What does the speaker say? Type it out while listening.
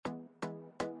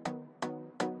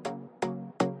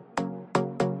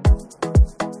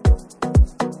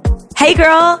Hey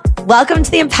girl, welcome to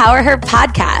the Empower Her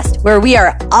podcast, where we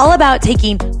are all about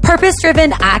taking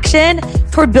purpose-driven action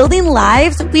toward building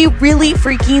lives we really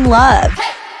freaking love.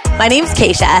 My name's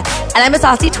Keisha, and I'm a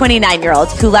saucy 29-year-old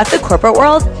who left the corporate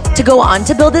world to go on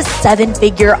to build a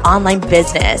 7-figure online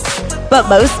business. But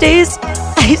most days,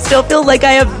 I still feel like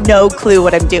I have no clue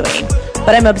what I'm doing.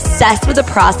 But I'm obsessed with the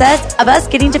process of us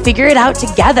getting to figure it out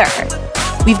together.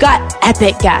 We've got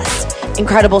epic guests,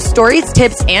 incredible stories,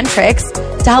 tips, and tricks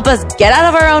to help us get out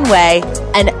of our own way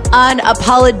and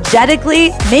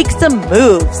unapologetically make some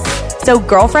moves. So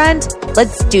girlfriend,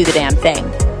 let's do the damn thing.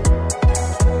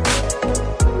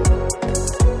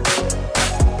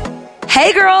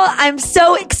 Hey girl, I'm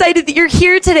so excited that you're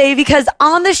here today because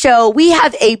on the show, we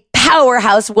have a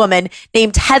powerhouse woman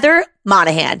named Heather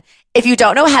Monahan. If you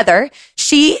don't know Heather,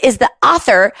 she is the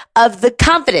author of The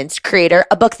Confidence Creator,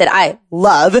 a book that I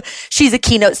love. She's a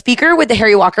keynote speaker with the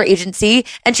Harry Walker Agency,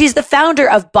 and she's the founder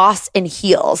of Boss in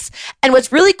Heels. And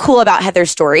what's really cool about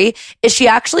Heather's story is she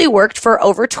actually worked for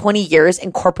over 20 years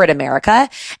in corporate America,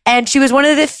 and she was one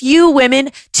of the few women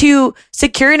to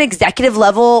secure an executive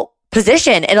level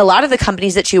position in a lot of the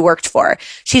companies that she worked for.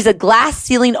 She's a Glass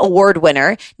Ceiling Award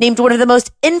winner, named one of the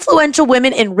most influential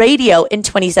women in radio in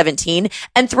 2017,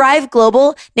 and Thrive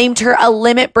Global named her a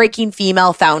limit-breaking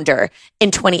female founder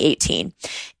in 2018.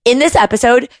 In this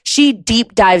episode, she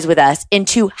deep dives with us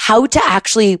into how to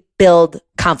actually build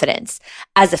confidence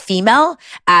as a female,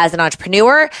 as an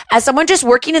entrepreneur, as someone just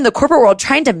working in the corporate world,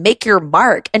 trying to make your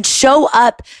mark and show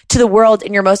up to the world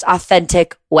in your most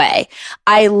authentic way.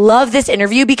 I love this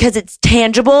interview because it's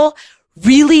tangible,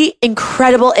 really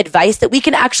incredible advice that we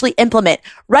can actually implement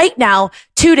right now,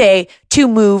 today, to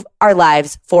move our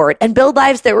lives forward and build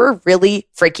lives that we're really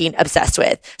freaking obsessed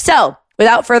with. So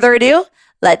without further ado,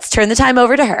 let's turn the time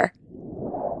over to her.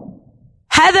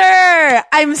 Heather,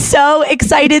 I'm so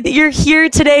excited that you're here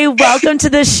today. Welcome to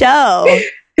the show.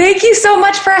 Thank you so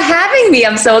much for having me.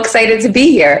 I'm so excited to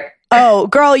be here. Oh,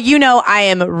 girl, you know I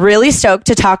am really stoked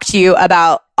to talk to you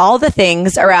about all the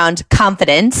things around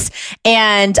confidence.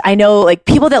 And I know like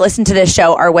people that listen to this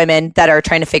show are women that are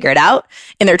trying to figure it out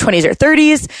in their 20s or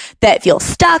 30s, that feel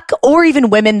stuck, or even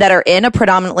women that are in a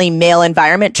predominantly male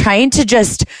environment trying to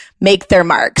just make their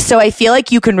mark. So I feel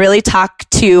like you can really talk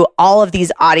to all of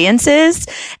these audiences,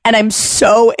 and I'm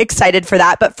so excited for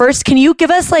that. But first, can you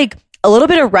give us like a little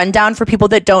bit of rundown for people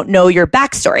that don't know your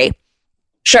backstory?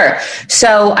 Sure.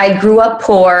 So I grew up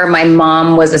poor. My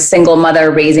mom was a single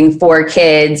mother raising 4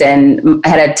 kids and I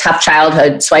had a tough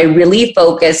childhood. So I really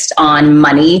focused on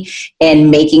money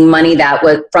and making money. That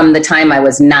was from the time I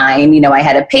was 9. You know, I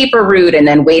had a paper route and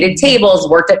then waited tables,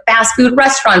 worked at fast food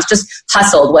restaurants, just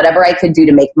hustled whatever I could do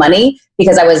to make money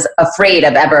because I was afraid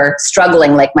of ever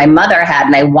struggling like my mother had.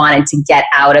 And I wanted to get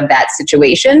out of that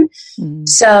situation.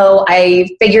 So I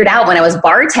figured out when I was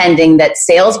bartending that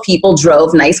salespeople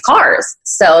drove nice cars.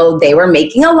 So they were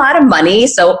making a lot of money.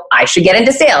 So I should get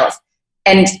into sales.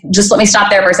 And just let me stop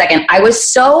there for a second. I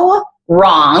was so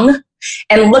wrong.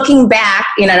 And looking back,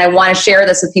 you know, and I want to share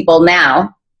this with people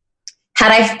now,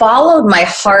 had I followed my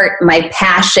heart, my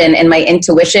passion, and my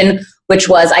intuition, which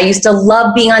was I used to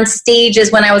love being on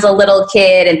stages when I was a little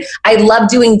kid, and I loved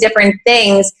doing different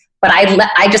things, but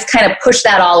I just kind of pushed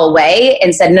that all away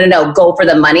and said, no, go for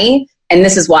the money. And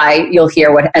this is why you'll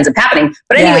hear what ends up happening.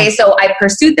 But anyway, So I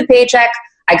pursued the paycheck.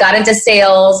 I got into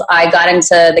sales. I got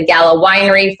into the Gala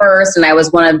Winery first, and I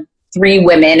was one of 3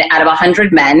 women out of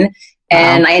 100 men.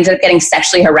 And I ended up getting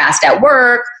sexually harassed at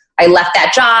work. I left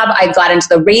that job. I got into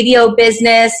the radio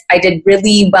business. I did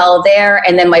really well there.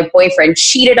 And then my boyfriend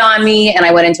cheated on me and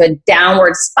I went into a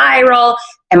downward spiral.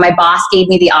 And my boss gave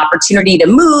me the opportunity to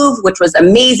move, which was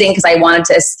amazing because I wanted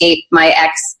to escape my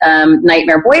ex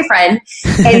nightmare boyfriend.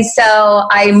 And so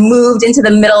I moved into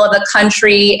the middle of the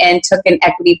country and took an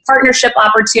equity partnership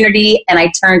opportunity. And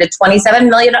I turned a $27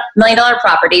 million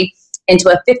property into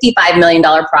a $55 million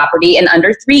property in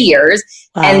under 3 years.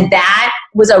 Wow. And that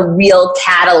was a real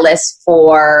catalyst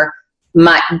for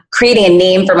creating a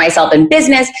name for myself in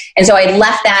business. And so I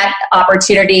left that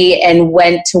opportunity and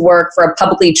went to work for a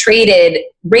publicly traded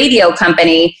radio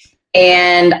company.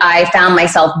 And I found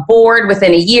myself bored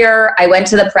within a year. I went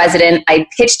to the president. I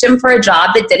pitched him for a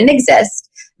job that didn't exist,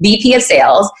 VP of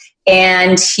sales.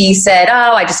 And he said,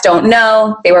 I just don't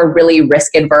know. They were really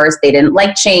risk adverse. They didn't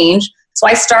like change. So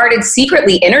I started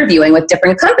secretly interviewing with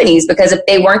different companies because if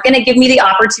they weren't going to give me the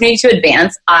opportunity to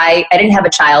advance, I didn't have a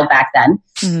child back then.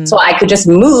 Mm-hmm. So I could just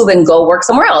move and go work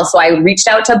somewhere else. So I reached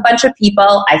out to a bunch of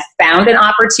people. I found an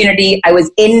opportunity. I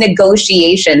was in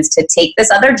negotiations to take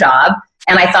this other job.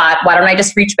 And I thought, why don't I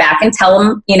just reach back and tell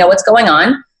them, what's going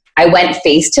on? I went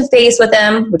face to face with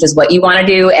him, which is what you want to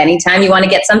do anytime you want to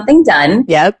get something done.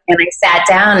 Yep. And I sat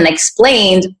down and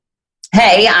explained,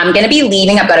 hey, I'm going to be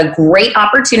leaving. I've got a great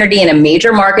opportunity in a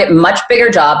major market, much bigger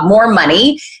job, more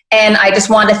money. And I just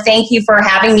want to thank you for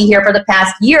having me here for the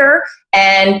past year.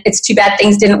 And it's too bad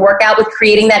things didn't work out with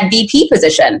creating that VP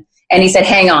position. And he said,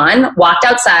 hang on, walked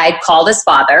outside, called his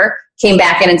father, came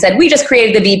back in and said, we just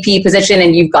created the VP position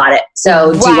and you've got it.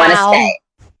 So do you want to stay?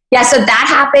 Yeah, so that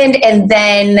happened. And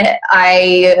then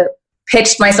I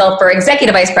pitched myself for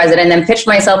executive vice president and then pitched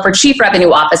myself for chief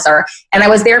revenue officer. And I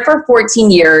was there for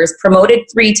 14 years, promoted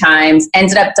 3 times,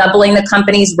 ended up doubling the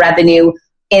company's revenue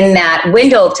in that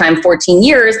window of time, 14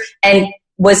 years, and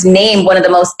was named one of the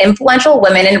most influential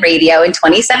women in radio in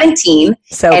 2017.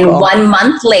 And cool. 1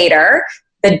 month later,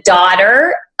 the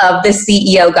daughter of the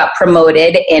CEO got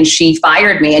promoted and she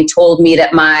fired me and told me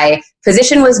that my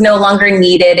position was no longer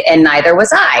needed and neither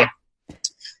was I.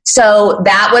 So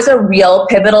that was a real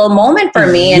pivotal moment for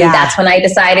me. And that's when I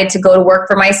decided to go to work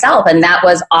for myself. And that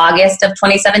was August of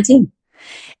 2017.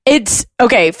 It's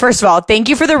okay. First of all, thank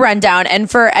you for the rundown. And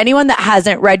for anyone that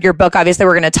hasn't read your book, obviously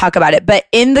we're going to talk about it, but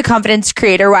in The Confidence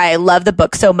Creator, why I love the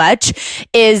book so much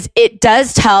is it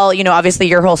does tell, obviously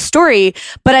your whole story,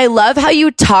 but I love how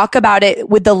you talk about it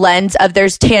with the lens of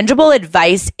there's tangible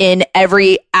advice in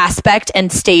every aspect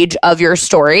and stage of your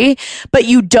story, but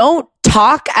you don't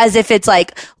talk as if it's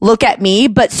like, look at me,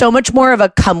 but so much more of a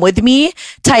come with me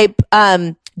type,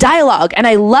 dialogue. And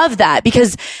I love that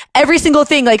because every single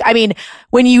thing,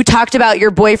 when you talked about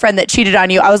your boyfriend that cheated on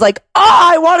you, I was like, oh,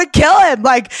 I want to kill him.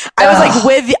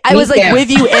 I was with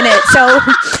you in it.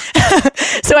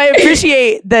 So I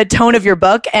appreciate the tone of your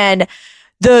book and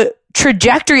the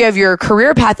trajectory of your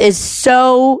career path is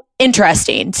so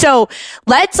interesting. So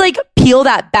let's peel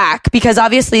that back because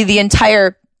obviously the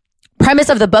entire premise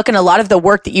of the book and a lot of the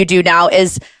work that you do now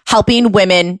is helping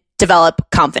women develop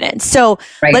confidence. So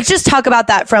let's just talk about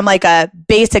that from a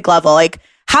basic level.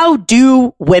 How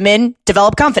do women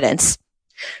develop confidence?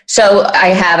 So I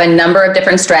have a number of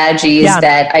different strategies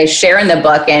that I share in the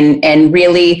book and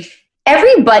really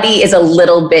everybody is a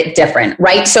little bit different,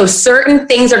 right? So certain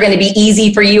things are going to be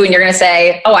easy for you and you're going to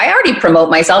say, oh, I already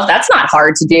promote myself. That's not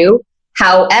hard to do.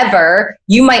 However,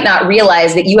 you might not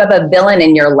realize that you have a villain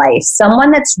in your life,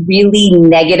 someone that's really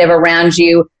negative around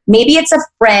you. Maybe it's a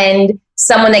friend,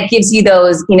 someone that gives you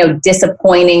those,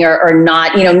 disappointing or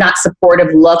not, not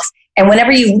supportive looks. And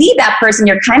whenever you leave that person,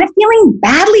 you're kind of feeling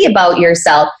badly about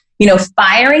yourself.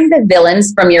 Firing the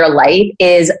villains from your life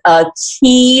is a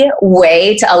key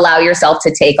way to allow yourself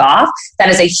to take off. That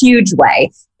is a huge way.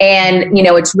 And,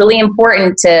 it's really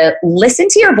important to listen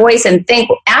to your voice and think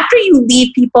after you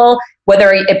leave people,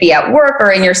 whether it be at work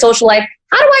or in your social life,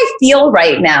 how do I feel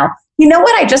right now? You know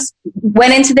what? I just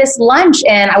went into this lunch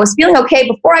and I was feeling okay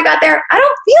before I got there. I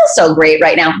don't feel so great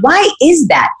right now. Why is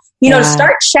that?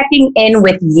 Start checking in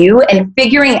with you and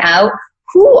figuring out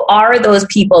who are those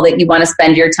people that you want to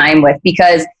spend your time with,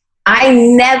 because I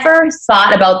never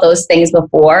thought about those things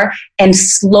before. And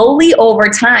slowly over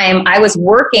time, I was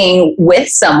working with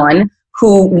someone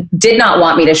who did not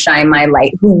want me to shine my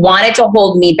light, who wanted to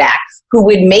hold me back, who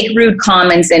would make rude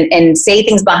comments and say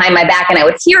things behind my back. And I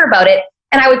would hear about it.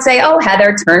 And I would say, oh,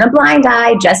 Heather, turn a blind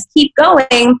eye, just keep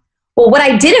going. Well, what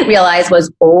I didn't realize was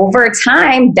over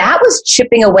time, that was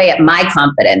chipping away at my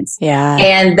confidence. Yeah.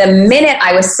 And the minute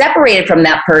I was separated from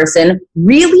that person,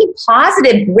 really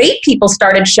positive, great people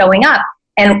started showing up.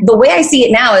 And the way I see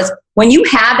it now is when you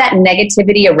have that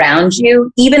negativity around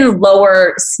you, even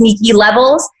lower sneaky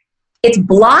levels, it's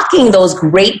blocking those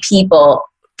great people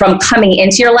from coming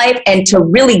into your life. And to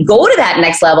really go to that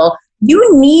next level,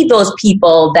 you need those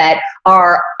people that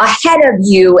are ahead of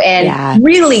you and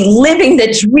really living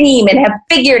the dream and have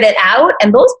figured it out.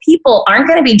 And those people aren't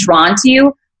going to be drawn to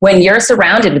you when you're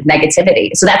surrounded with negativity.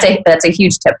 So that's a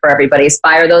huge tip for everybody is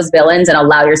fire those villains and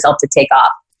allow yourself to take off.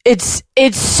 It's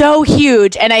so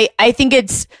huge. And I think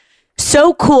it's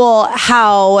so cool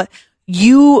how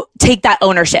you take that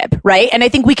ownership, right? And I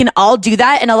think we can all do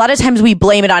that. And a lot of times we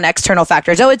blame it on external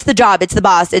factors. Oh, it's the job, it's the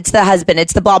boss, it's the husband,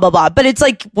 it's the blah, blah, blah. But it's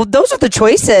well, those are the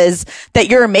choices that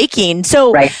you're making.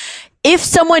 So if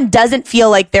someone doesn't feel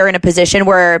like they're in a position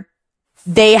where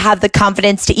they have the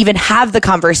confidence to even have the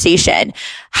conversation,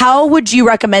 how would you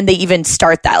recommend they even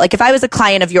start that? If I was a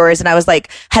client of yours and I was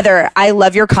like, Heather, I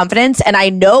love your confidence and I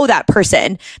know that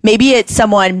person, maybe it's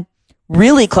someone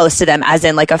really close to them, as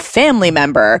in a family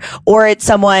member, or it's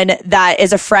someone that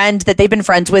is a friend that they've been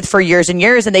friends with for years and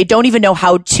years, and they don't even know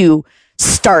how to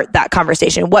start that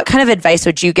conversation. What kind of advice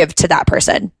would you give to that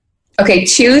person? Okay,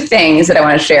 2 things that I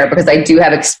want to share because I do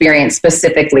have experience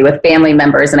specifically with family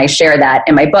members, and I share that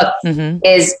in my book,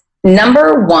 is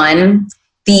Number one,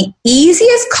 the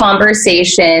easiest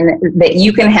conversation that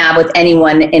you can have with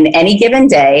anyone in any given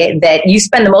day that you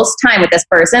spend the most time with this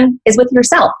person is with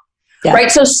yourself, right?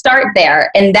 So start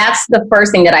there. And that's the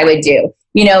first thing that I would do,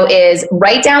 is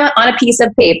write down on a piece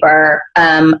of paper,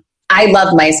 I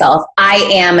love myself. I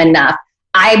am enough.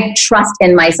 I trust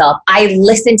in myself. I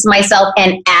listen to myself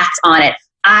and act on it.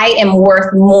 I am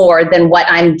worth more than what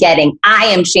I'm getting. I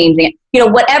am changing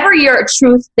it. Whatever your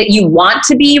truth that you want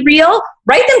to be real,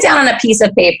 write them down on a piece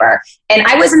of paper. And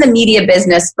I was in the media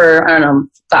business for,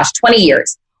 20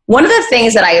 years. One of the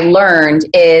things that I learned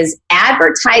is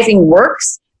advertising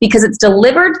works because it's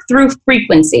delivered through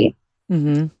frequency.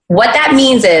 Mm-hmm. What that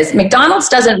means is McDonald's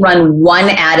doesn't run one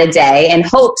ad a day and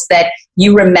hopes that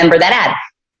you remember that ad.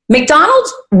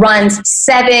 McDonald's runs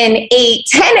 7, 8,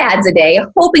 10 ads a day,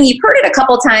 hoping you've heard it a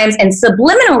couple times and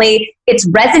subliminally it's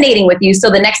resonating with you. So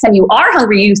the next time you are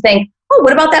hungry, you think, oh,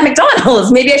 what about that McDonald's?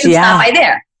 Maybe I should stop by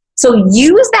there. So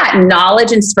use that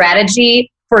knowledge and strategy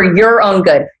for your own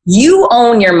good. You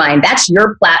own your mind. That's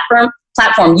your platform.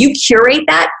 You curate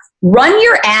that. Run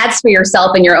your ads for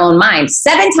yourself in your own mind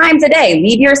 7 times a day.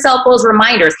 Leave yourself those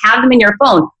reminders. Have them in your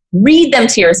phone. Read them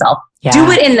to yourself. Yeah.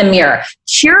 Do it in the mirror.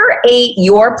 Curate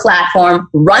your platform,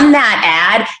 run that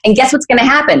ad, and guess what's going to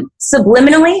happen?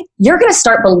 Subliminally, you're going to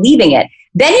start believing it.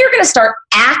 Then you're going to start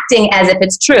acting as if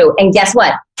it's true. And guess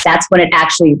what? That's when it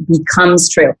actually becomes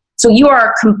true. So you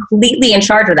are completely in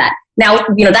charge of that. Now,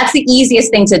 that's the easiest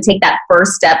thing to take that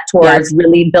first step towards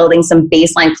really building some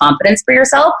baseline confidence for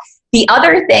yourself. The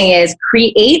other thing is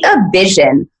create a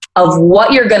vision of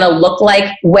what you're going to look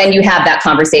like when you have that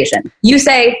conversation. You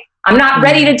say, I'm not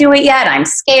ready to do it yet. I'm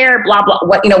scared, blah, blah,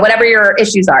 whatever your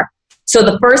issues are. So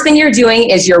the first thing you're doing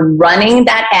is you're running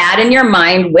that ad in your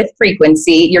mind with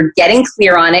frequency. You're getting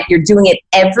clear on it. You're doing it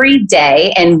every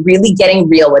day and really getting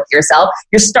real with yourself.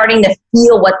 You're starting to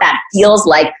feel what that feels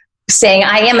like, saying,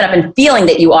 I am enough, and feeling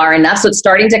that you are enough. So it's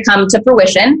starting to come to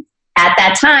fruition. At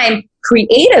that time,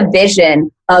 create a vision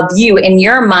of you in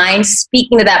your mind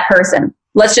speaking to that person.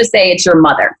 Let's just say it's your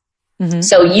mother. Mm-hmm.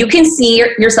 So you can see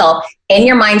yourself in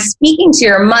your mind speaking to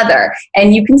your mother,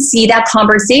 and you can see that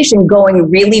conversation going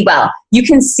really well. You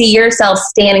can see yourself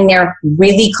standing there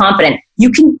really confident.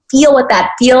 You can feel what that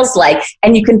feels like,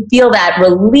 and you can feel that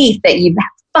relief that you've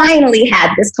finally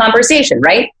had this conversation,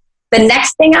 right? The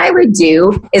next thing I would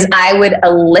do is I would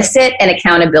elicit an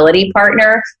accountability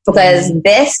partner, because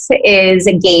this is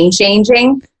game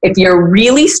changing. If you're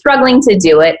really struggling to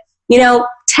do it,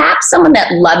 tap someone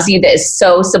that loves you, that is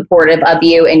so supportive of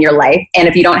you in your life. And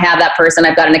if you don't have that person,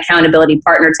 I've got an accountability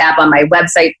partner tab on my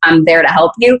website. I'm there to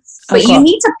help you. But you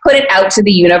need to put it out to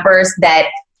the universe that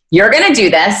you're going to do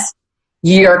this.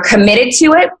 You're committed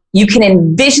to it. You can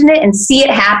envision it and see it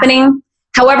happening.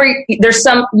 However,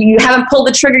 you haven't pulled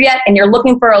the trigger yet and you're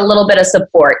looking for a little bit of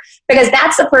support, because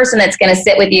that's the person that's going to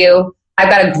sit with you. I've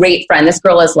got a great friend. This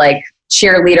girl is like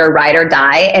cheerleader, ride or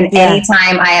die. And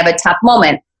anytime I have a tough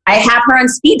moment, I have her on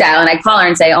speed dial and I call her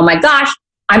and say, oh my gosh,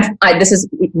 this is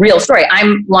a real story.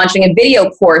 I'm launching a video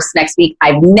course next week.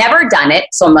 I've never done it.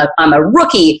 So I'm a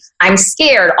rookie. I'm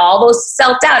scared. All those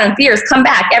self-doubt and fears come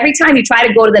back. Every time you try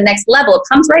to go to the next level, it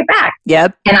comes right back.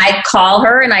 Yep. And I call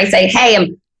her and I say, hey,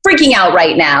 I'm freaking out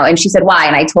right now. And she said, why?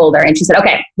 And I told her, and she said,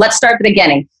 okay, let's start at the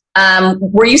beginning.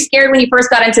 Were you scared when you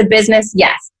first got into business?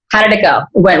 Yes. How did it go?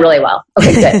 It went really well.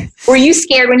 Okay, good. Were you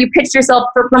scared when you pitched yourself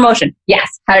for promotion?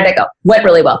 Yes. How did it go? Went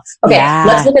really well. Okay,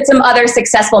 let's look at some other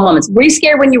successful moments. Were you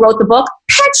scared when you wrote the book?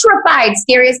 Petrified.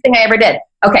 Scariest thing I ever did.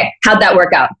 Okay, how'd that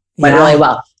work out? Went really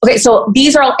well. Okay, so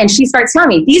these are all, and she starts telling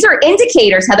me, these are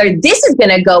indicators, Heather, this is going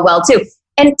to go well too.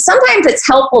 And sometimes it's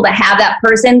helpful to have that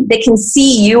person that can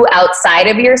see you outside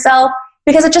of yourself,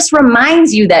 because it just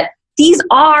reminds you that these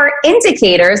are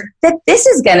indicators that this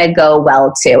is going to go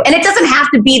well too. And it doesn't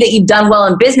have to be that you've done well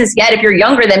in business yet. If you're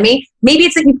younger than me, maybe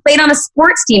it's that you played on a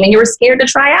sports team and you were scared to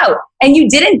try out and you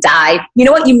didn't die. You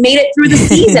know what? You made it through the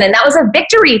season and that was a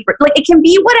victory. It can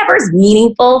be whatever is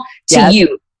meaningful to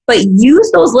you. But use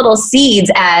those little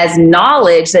seeds as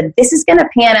knowledge that this is going to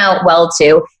pan out well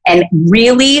too, and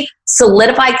really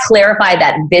solidify, clarify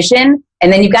that vision.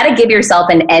 And then you've got to give yourself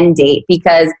an end date,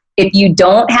 because if you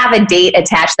don't have a date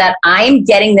attached that I'm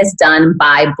getting this done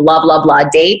by blah, blah, blah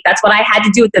date, that's what I had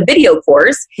to do with the video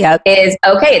course is,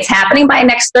 okay, it's happening by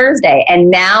next Thursday. And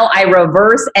now I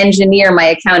reverse engineer my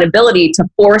accountability to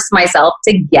force myself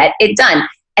to get it done.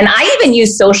 And I even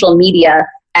use social media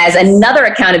as another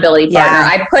accountability partner.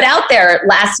 I put out there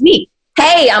last week,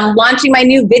 hey, I'm launching my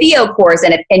new video course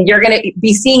and you're going to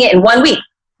be seeing it in 1 week.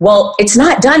 Well, it's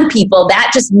not done, people.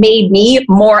 That just made me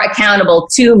more accountable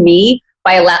to me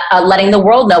by letting the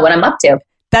world know what I'm up to.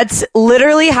 That's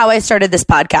literally how I started this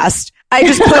podcast. I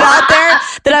just put out there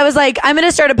that I was like, I'm going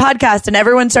to start a podcast, and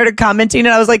everyone started commenting,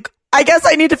 and I was like, I guess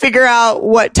I need to figure out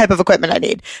what type of equipment I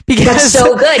need. Because that's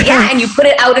so good. Yeah. And you put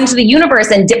it out into the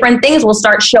universe and different things will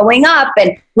start showing up.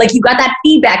 And like you got that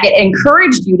feedback, it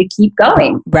encouraged you to keep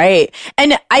going. Right.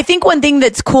 And I think one thing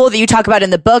that's cool that you talk about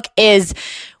in the book is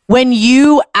when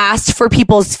you asked for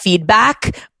people's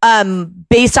feedback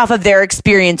based off of their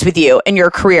experience with you and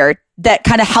your career, that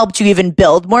kind of helped you even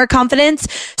build more confidence.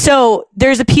 So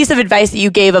there's a piece of advice that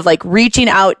you gave of like reaching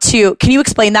out to, can you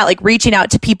explain that? Like reaching out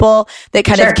to people that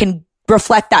kind of can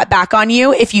reflect that back on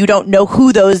you if you don't know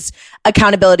who those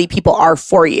accountability people are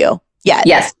for you yet.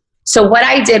 Yes. So what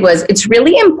I did was, it's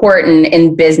really important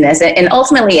in business and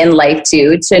ultimately in life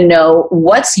too, to know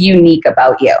what's unique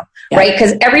about you, right?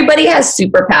 Because everybody has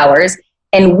superpowers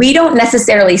and we don't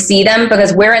necessarily see them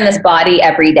because we're in this body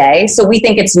every day. So we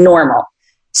think it's normal.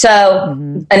 So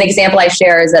an example I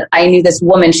share is that I knew this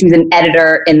woman, she was an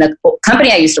editor in the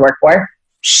company I used to work for.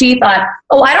 She thought,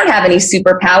 oh, I don't have any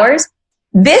superpowers.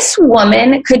 This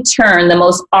woman could turn the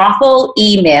most awful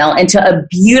email into a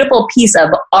beautiful piece of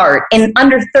art in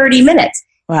under 30 minutes.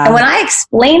 Wow. And when I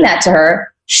explained that to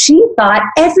her, she thought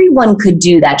everyone could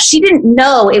do that. She didn't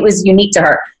know it was unique to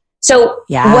her. So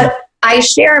what I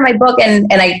share in my book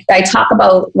and I talk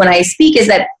about when I speak is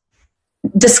that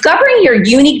discovering your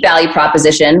unique value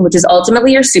proposition, which is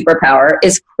ultimately your superpower,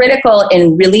 is critical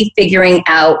in really figuring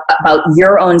out about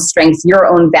your own strengths, your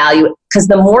own value. Because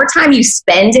the more time you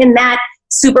spend in that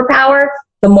superpower,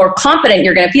 the more confident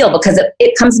you're going to feel because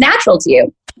it comes natural to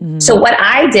you. So what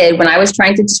I did when I was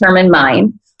trying to determine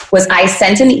mine was I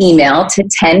sent an email to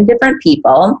 10 different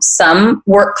people, some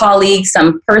work colleagues,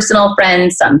 some personal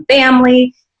friends, some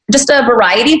family, just a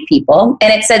variety of people.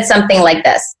 And it said something like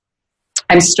this: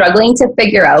 I'm struggling to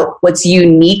figure out what's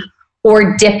unique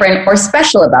or different or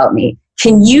special about me.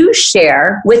 Can you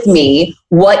share with me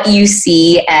what you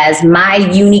see as my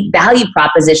unique value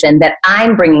proposition that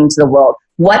I'm bringing to the world?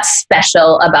 What's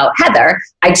special about Heather?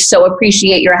 I so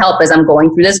appreciate your help as I'm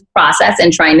going through this process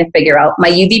and trying to figure out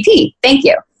my UVP. Thank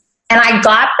you. And I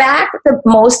got back the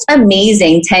most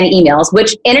amazing 10 emails,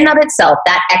 which in and of itself,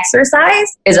 that exercise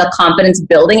is a confidence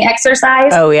building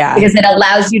exercise. Oh, yeah. Because it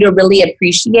allows you to really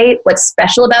appreciate what's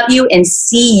special about you and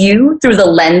see you through the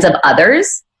lens of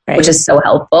others, which is so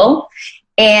helpful.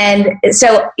 And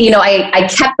so, I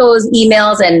kept those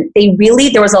emails and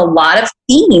there was a lot of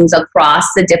themes across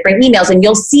the different emails. And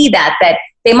you'll see that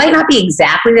they might not be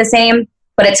exactly the same,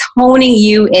 but it's honing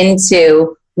you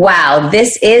into, wow,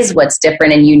 this is what's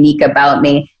different and unique about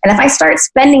me. And if I start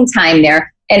spending time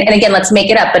there, and again, let's make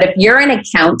it up, but if you're an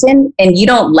accountant and you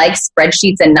don't like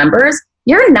spreadsheets and numbers,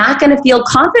 you're not going to feel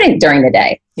confident during the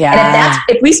day. Yeah. And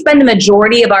if we spend the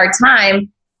majority of our time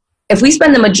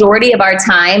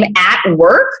at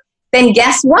work, then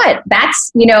guess what?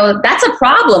 That's a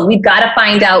problem. We've got to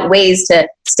find out ways to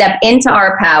step into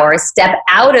our power, step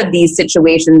out of these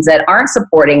situations that aren't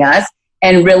supporting us,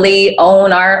 and really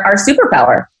own our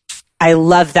superpower. I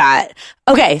love that.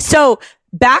 Okay, so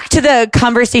back to the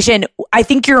conversation. I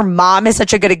think your mom is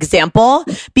such a good example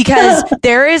because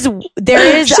there is.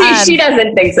 She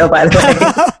doesn't think so, by the way.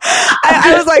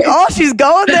 I was like, oh, she's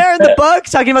going there in the book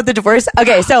talking about the divorce.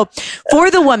 Okay, so for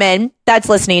the woman that's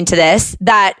listening to this,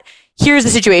 here's the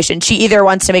situation. She either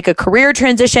wants to make a career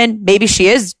transition. Maybe she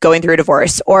is going through a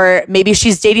divorce, or maybe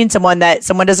she's dating someone that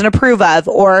someone doesn't approve of,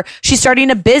 or she's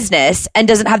starting a business and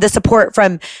doesn't have the support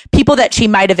from people that she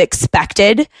might have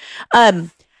expected.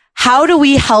 How do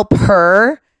we help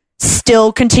her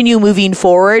still continue moving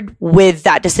forward with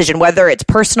that decision, whether it's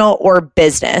personal or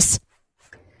business?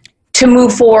 To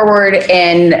move forward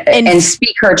and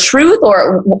speak her truth,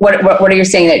 or what are you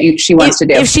saying that she wants to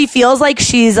do? If she feels like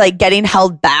she's like getting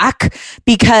held back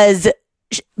because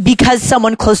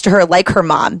someone close to her, like her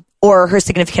mom or her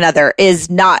significant other, is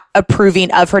not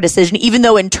approving of her decision, even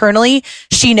though internally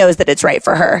she knows that it's right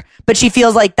for her, but she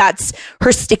feels like that's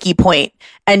her sticky point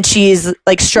and she's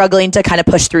like struggling to kind of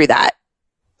push through that.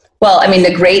 Well, I mean,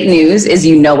 the great news is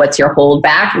what's your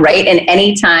holdback, right? And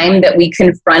any time that we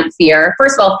confront fear,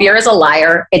 first of all, fear is a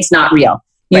liar. It's not real.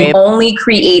 You only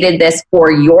created this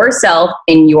for yourself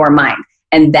in your mind.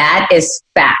 And that is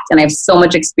fact. And I have so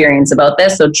much experience about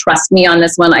this. So trust me on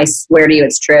this one. I swear to you,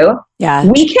 it's true. Yeah.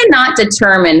 We cannot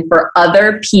determine for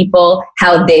other people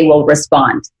how they will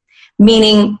respond.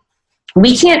 Meaning,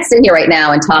 we can't sit here right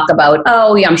now and talk about,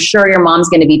 oh, yeah, I'm sure your mom's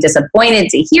going to be disappointed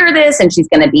to hear this and she's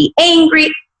going to be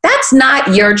angry. That's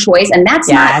not your choice, and that's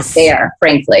not fair,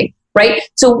 frankly, right?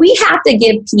 So we have to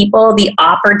give people the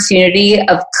opportunity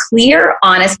of clear,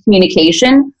 honest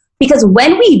communication, because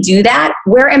when we do that,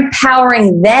 we're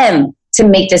empowering them to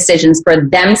make decisions for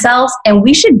themselves, and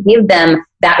we should give them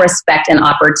that respect and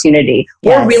opportunity.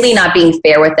 Yes. We're really not being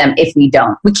fair with them if we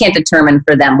don't. We can't determine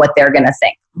for them what they're going to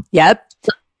think. Yep.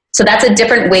 So that's a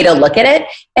different way to look at it.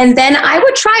 And then I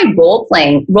would try role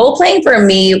playing. Role playing for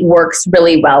me works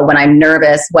really well when I'm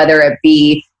nervous, whether it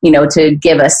be, to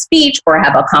give a speech or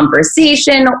have a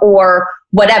conversation or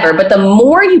whatever. But the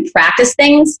more you practice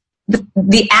things,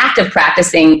 the act of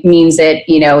practicing means that,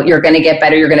 you're going to get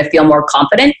better. You're going to feel more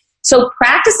confident. So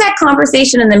practice that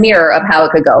conversation in the mirror of how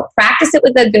it could go. Practice it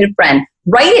with a good friend.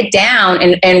 Write it down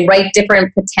and write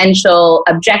different potential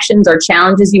objections or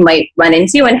challenges you might run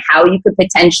into and how you could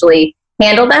potentially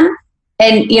handle them.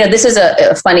 And, this is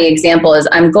a funny example is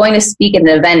I'm going to speak at an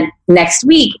event next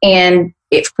week. And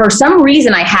if for some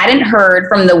reason I hadn't heard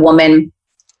from the woman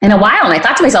in a while, and I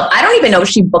thought to myself, I don't even know if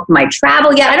she booked my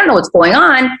travel yet. I don't know what's going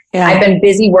on. Yeah. I've been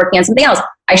busy working on something else.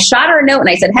 I shot her a note and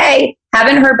I said, hey,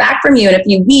 haven't heard back from you in a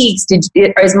few weeks.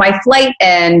 Is my flight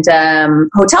and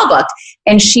hotel booked?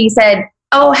 And she said,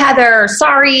 oh, Heather,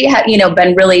 sorry,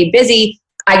 been really busy.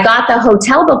 I got the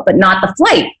hotel booked, but not the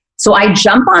flight. So I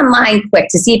jump online quick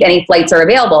to see if any flights are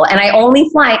available. And I only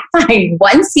find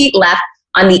one seat left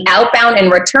on the outbound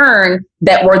and return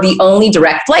that were the only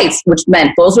direct flights, which meant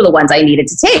those were the ones I needed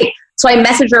to take. So I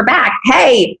messaged her back,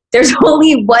 hey, there's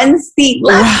only one seat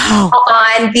left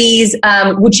on these.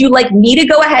 Would you like me to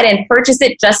go ahead and purchase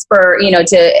it just for,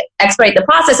 to expedite the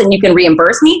process and you can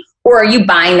reimburse me? Or are you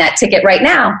buying that ticket right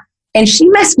now? And she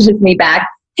messages me back,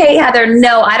 hey, Heather,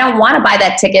 no, I don't want to buy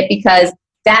that ticket because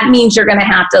that means you're going to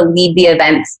have to leave the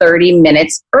event 30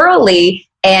 minutes early.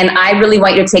 And I really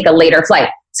want you to take a later flight.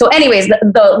 So anyways,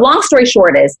 the long story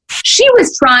short is she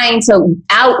was trying to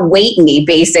outweight me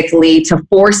basically to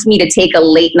force me to take a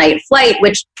late night flight,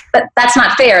 which that's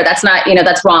not fair. That's not,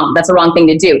 that's wrong. That's the wrong thing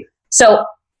to do. So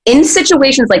in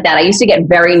situations like that, I used to get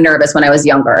very nervous when I was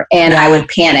younger and I would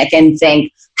panic and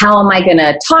think, how am I going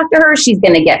to talk to her? She's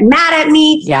going to get mad at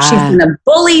me. Yeah. She's going to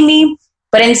bully me.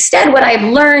 But instead, what I've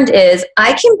learned is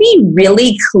I can be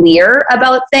really clear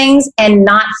about things and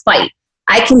not fight.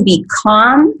 I can be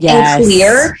calm and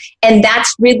clear, and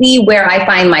that's really where I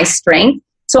find my strength.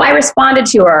 So I responded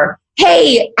to her,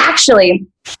 hey, actually,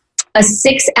 a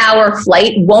 6-hour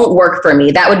flight won't work for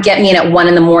me. That would get me in at 1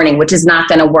 a.m, which is not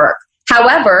going to work.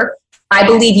 However, I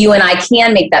believe you and I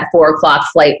can make that 4 o'clock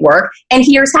flight work, and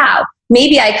here's how.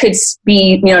 Maybe I could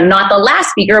be, not the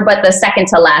last speaker, but the second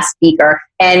to last speaker.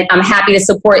 And I'm happy to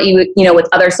support you, with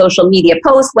other social media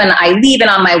posts when I leave and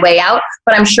on my way out.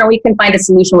 But I'm sure we can find a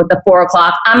solution with the 4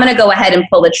 o'clock. I'm going to go ahead and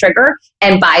pull the trigger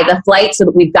and buy the flight so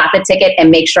that we've got the ticket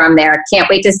and make sure I'm there. Can't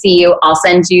wait to see you. I'll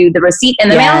send you the receipt in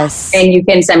the mail and you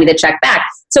can send me the check back.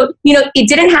 So, it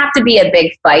didn't have to be a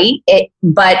big fight,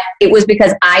 but it was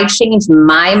because I changed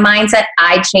my mindset.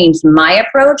 I changed my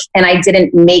approach and I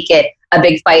didn't make it a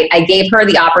big fight. I gave her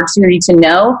the opportunity to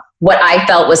know what I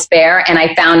felt was fair, and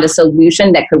I found a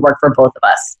solution that could work for both of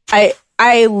us.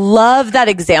 I love that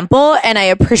example, and I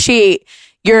appreciate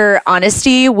your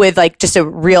honesty with just a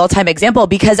real time example,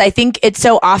 because I think it's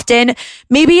so often,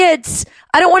 maybe I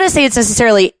don't want to say it's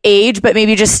necessarily age, but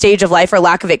maybe just stage of life or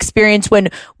lack of experience when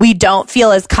we don't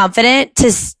feel as confident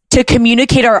to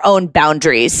communicate our own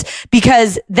boundaries,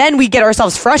 because then we get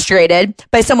ourselves frustrated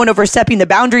by someone overstepping the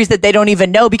boundaries that they don't even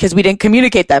know because we didn't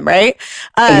communicate them, right?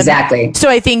 Exactly. So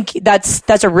I think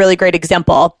that's a really great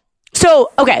example.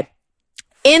 So, okay.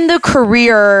 In the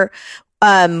career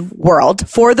world,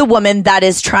 for the woman that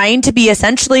is trying to be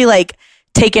essentially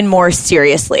taken more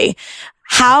seriously,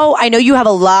 I know you have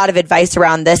a lot of advice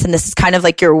around this, and this is kind of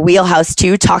your wheelhouse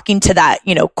too, talking to that,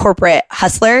 corporate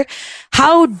hustler.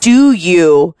 How do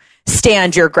you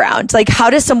stand your ground? How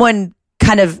does someone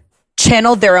kind of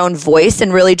channel their own voice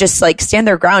and really just stand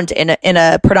their ground in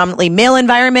a predominantly male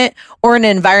environment, or in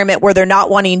an environment where they're not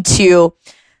wanting to,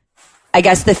 I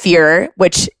guess the fear,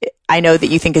 which I know that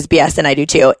you think is BS and I do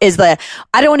too, is I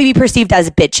don't want to be perceived as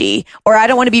bitchy, or I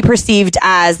don't want to be perceived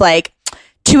as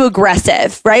too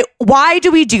aggressive, right? Why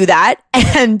do we do that?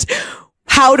 And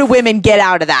how do women get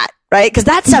out of that? Right? Because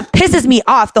that stuff pisses me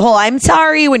off. The whole, I'm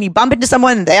sorry when you bump into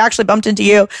someone and they actually bumped into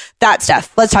you, that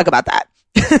stuff. Let's talk about that.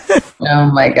 Oh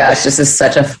my gosh, this is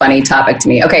such a funny topic to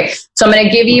me. Okay, so I'm going to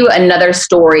give you another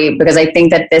story because I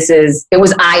think that it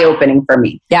was eye-opening for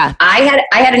me. Yeah. I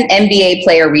had an NBA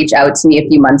player reach out to me a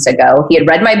few months ago. He had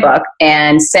read my book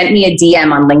and sent me a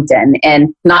DM on LinkedIn,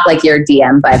 and not like your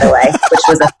DM, by the way, which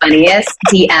was the funniest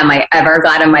DM I ever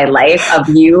got in my life, of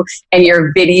you and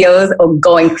your videos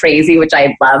going crazy, which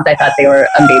I loved. I thought they were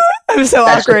amazing. I'm so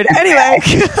awkward. Anyway.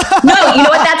 No, you know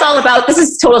what that's all about? This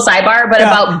is total sidebar, but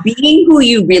about being who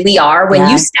you really are. When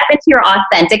you step into your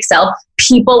authentic self,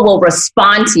 people will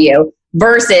respond to you.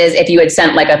 versus if you had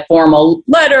sent like a formal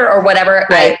letter or whatever,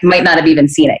 Right. I might not have even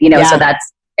seen it, Yeah. So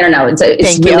that's, I don't know.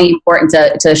 It's really important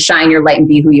to shine your light and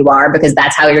be who you are, because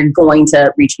that's how you're going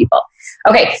to reach people.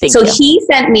 Okay. Thank so you. he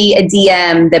sent me a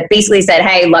DM that basically said,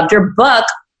 "Hey, loved your book.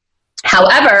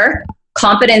 However,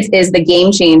 confidence is the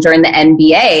game changer in the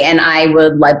NBA. And I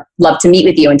would love to meet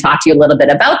with you and talk to you a little bit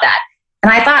about that."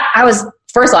 And I thought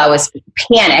first of all, I was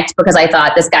panicked because I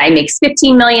thought, this guy makes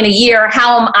 $15 million a year.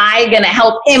 How am I going to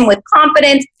help him with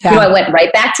confidence? Yeah. I went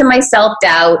right back to my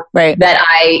self-doubt Right. that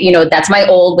that's my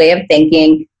old way of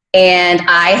thinking. And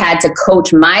I had to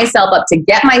coach myself up to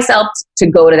get myself to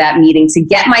go to that meeting, to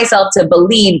get myself to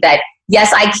believe that,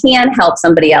 yes, I can help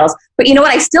somebody else. But you know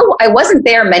what? I wasn't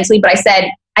there mentally, but I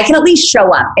said, I can at least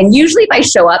show up. And usually if I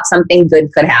show up, something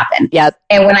good could happen. Yep.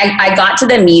 And when I got to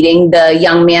the meeting, the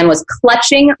young man was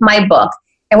clutching my book.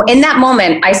 And in that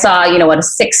moment, I saw, a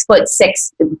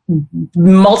 6'6"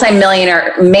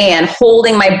 multimillionaire man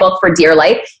holding my book for dear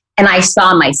life. And I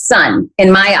saw my son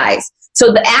in my eyes.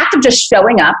 So the act of just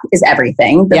showing up is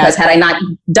everything, because had I not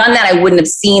done that, I wouldn't have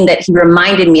seen that he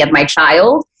reminded me of my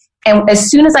child. And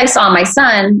as soon as I saw my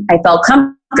son, I felt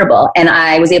comfortable, and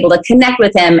I was able to connect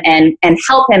with him and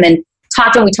help him and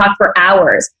talk to him. We talked for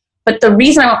hours. But the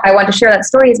reason I want to share that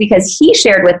story is because he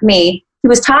shared with me, he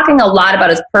was talking a lot about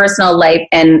his personal life,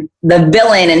 and the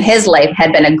villain in his life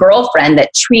had been a girlfriend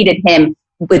that treated him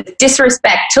with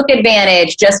disrespect, took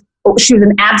advantage, she was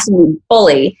an absolute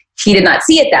bully. He did not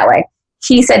see it that way.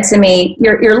 He said to me,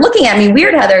 you're looking at me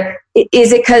weird, Heather.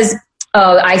 Is it because,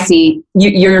 oh, I see,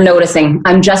 you're noticing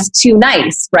I'm just too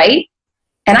nice, right?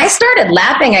 And I started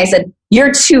laughing. I said,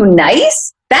 "You're too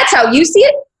nice? That's how you see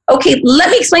it? Okay, let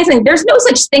me explain something. There's no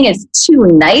such thing as too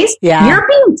nice. Yeah. You're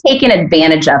being taken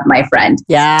advantage of, my friend."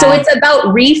 Yeah. So it's about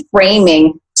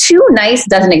reframing. Too nice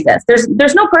doesn't exist.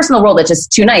 There's no person in the world that's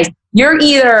just too nice. You're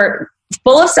either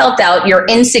full of self-doubt, you're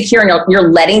insecure, and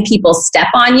you're letting people step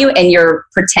on you, and you're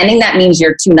pretending that means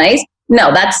you're too nice.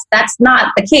 No, that's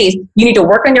not the case. You need to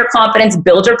work on your confidence,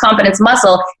 build your confidence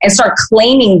muscle, and start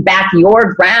claiming back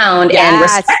your ground and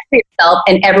respect for yourself,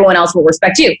 and everyone else will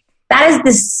respect you. That is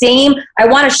the same. I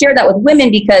want to share that with women,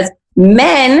 because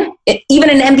men, even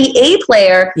an NBA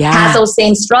player, has those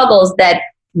same struggles that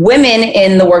women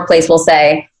in the workplace will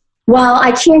say, "Well,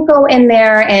 I can't go in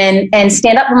there and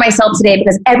stand up for myself today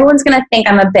because everyone's going to think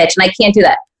I'm a bitch and I can't do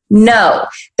that." No,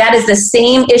 that is the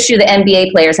same issue the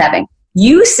NBA player's having.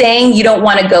 You saying you don't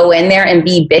want to go in there and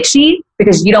be bitchy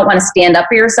because you don't want to stand up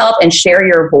for yourself and share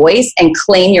your voice and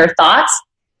claim your thoughts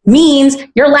means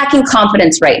you're lacking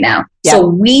confidence right now. Yeah. So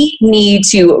we need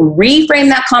to reframe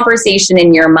that conversation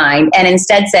in your mind and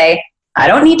instead say, I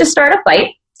don't need to start a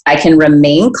fight. I can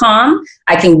remain calm.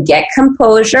 I can get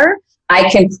composure. I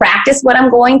can practice what I'm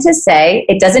going to say.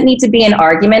 It doesn't need to be an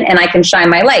argument, and I can shine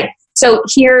my light. So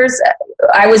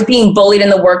I was being bullied in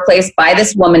the workplace by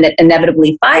this woman that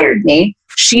inevitably fired me.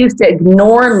 She used to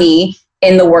ignore me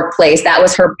in the workplace. That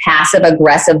was her passive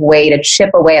aggressive way to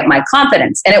chip away at my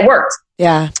confidence. And it worked.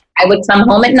 Yeah. I would come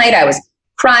home at night. I was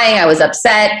crying. I was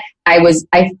upset. I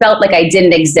felt like I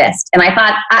didn't exist. And I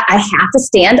thought, I have to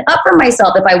stand up for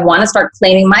myself if I want to start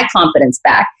claiming my confidence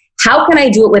back. How can I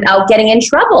do it without getting in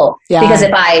trouble? Yeah. Because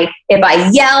if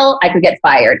I yell, I could get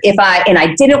fired. And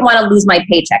I didn't want to lose my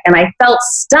paycheck, and I felt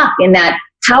stuck in that.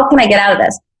 How can I get out of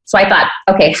this? So I thought,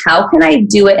 okay, how can I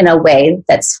do it in a way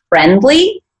that's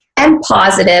friendly and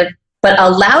positive, but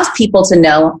allows people to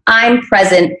know I'm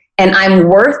present and I'm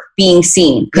worth being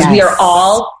seen, because we are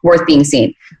all worth being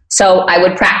seen. So I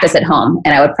would practice at home,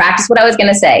 and I would practice what I was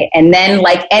going to say. And then,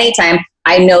 like anytime,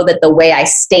 I know that the way I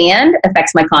stand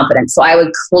affects my confidence. So I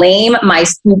would claim my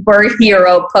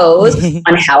superhero pose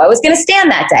on how I was going to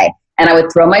stand that day. And I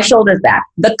would throw my shoulders back.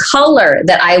 The color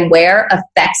that I wear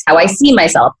affects how I see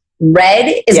myself.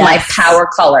 Red is my power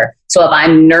color. So if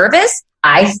I'm nervous,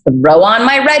 I throw on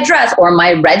my red dress or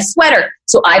my red sweater.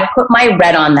 So I put my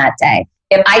red on that day.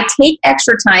 If I take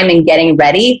extra time in getting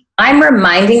ready, I'm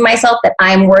reminding myself that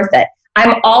I'm worth it.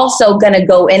 I'm also going to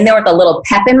go in there with a little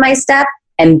pep in my step.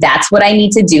 And that's what I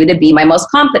need to do to be my most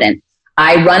confident.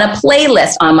 I run a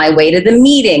playlist on my way to the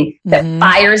meeting that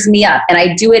fires me up. And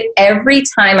I do it every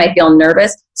time I feel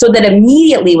nervous, so that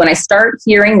immediately when I start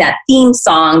hearing that theme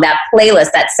song, that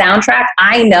playlist, that soundtrack,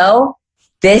 I know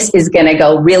this is going to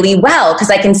go really well, because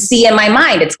I can see in my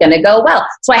mind it's going to go well.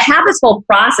 So I have this whole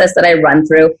process that I run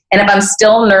through. And if I'm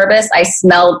still nervous, I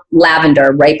smell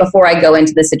lavender right before I go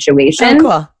into the situation. Oh,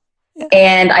 cool. Yeah.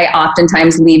 And I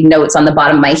oftentimes leave notes on the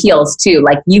bottom of my heels too,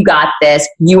 like, you got this,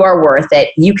 you are worth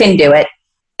it, you can do it.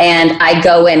 And I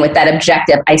go in with that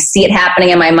objective. I see it happening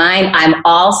in my mind. I'm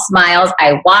all smiles.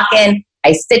 I walk in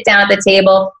I sit down at the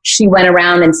table. She went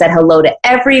around and said hello to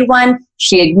everyone.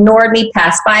 She ignored me,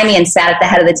 passed by me, and sat at the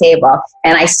head of the table.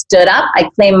 And I stood up, I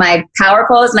claimed my power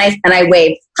pose, and I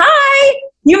waved, "Hi,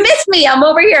 you missed me. I'm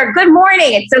over here. Good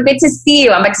morning. It's so good to see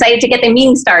you. I'm excited to get the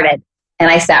meeting started." And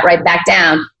I sat right back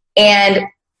down. And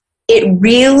it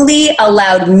really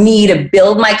allowed me to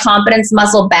build my confidence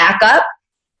muscle back up.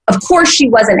 Of course, she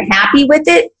wasn't happy with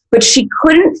it, but she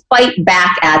couldn't fight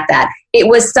back at that. It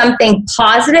was something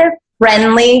positive,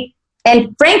 friendly,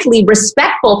 and frankly,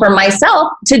 respectful for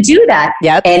myself to do that.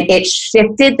 Yep. And it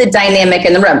shifted the dynamic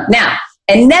in the room. Now,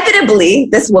 inevitably,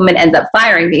 this woman ends up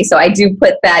firing me. So I do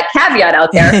put that caveat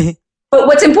out there. But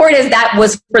what's important is that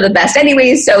was for the best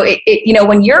anyways. So,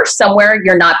 when you're somewhere,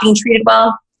 you're not being treated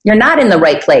well, you're not in the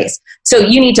right place. So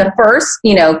you need to first,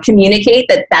 communicate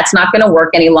that that's not going to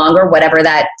work any longer, whatever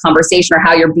that conversation or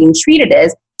how you're being treated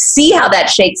is. See how that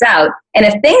shakes out. And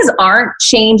if things aren't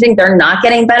changing, they're not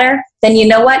getting better, then you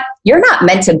know what? You're not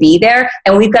meant to be there.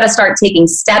 And we've got to start taking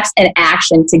steps and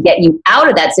action to get you out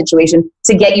of that situation,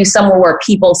 to get you somewhere where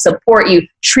people support you,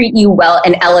 treat you well,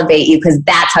 and elevate you, because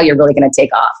that's how you're really going to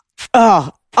take off.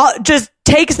 Oh, just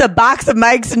takes the box of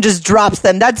mics and just drops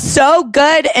them. That's so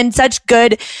good and such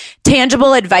good,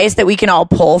 tangible advice that we can all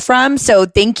pull from. So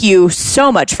thank you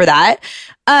so much for that.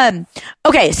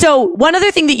 Okay, so one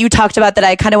other thing that you talked about that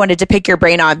I kind of wanted to pick your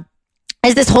brain on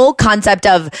is this whole concept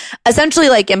of essentially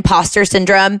like imposter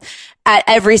syndrome at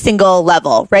every single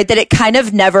level, right? That it kind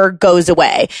of never goes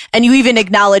away. And you even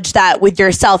acknowledge that with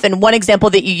yourself. And one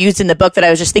example that you used in the book that I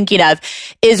was just thinking of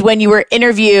is when you were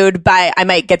interviewed by, I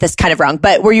might get this kind of wrong,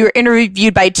 but where you were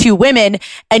interviewed by two women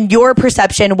and your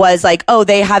perception was like, oh,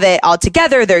 they have it all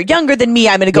together. They're younger than me.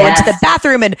 I'm going to go into the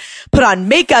bathroom and put on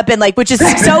makeup and which is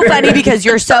so funny because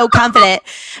you're so confident.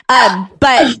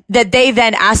 But that they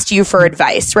then asked you for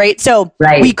advice, right? So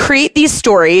we create these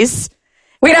stories.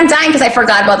 Wait, I'm dying because I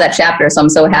forgot about that chapter, so I'm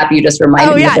so happy you just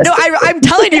reminded me. Oh, yeah. No, I'm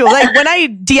telling you, when I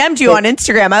DM'd you on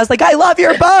Instagram, I was like, I love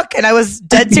your book. And I was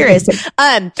dead serious.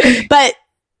 But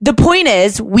the point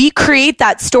is, we create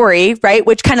that story, right?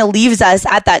 Which kind of leaves us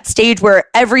at that stage where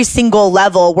every single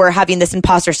level, we're having this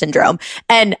imposter syndrome.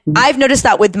 And I've noticed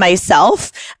that with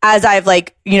myself as I've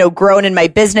grown in my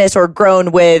business or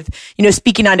grown with,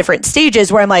 speaking on different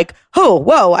stages where I'm like, oh,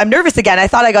 whoa, I'm nervous again. I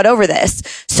thought I got over this.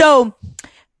 So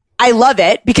I love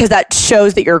it because that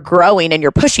shows that you're growing and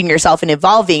you're pushing yourself and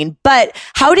evolving. But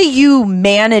how do you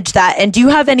manage that? And do you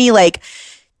have any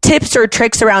tips or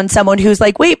tricks around someone who's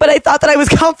like, wait, but I thought that I was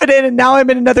confident and now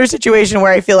I'm in another situation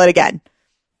where I feel it again?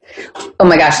 Oh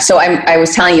my gosh. So I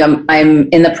was telling you, I'm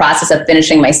in the process of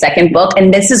finishing my second book,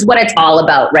 and this is what it's all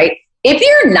about, right? If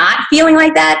you're not feeling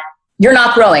like that, you're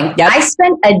not growing. Yep. I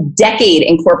spent a decade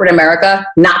in corporate America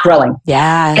not growing.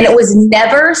 Yeah. And it was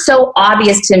never so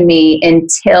obvious to me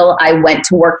until I went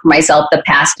to work for myself the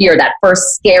past year, that first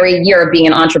scary year of being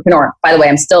an entrepreneur. By the way,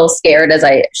 I'm still scared, as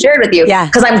I shared with you,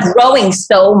 because I'm growing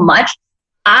so much.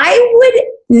 Now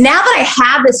that I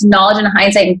have this knowledge and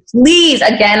hindsight, and please,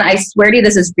 again, I swear to you,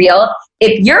 this is real.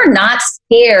 If you're not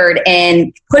scared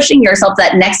and pushing yourself to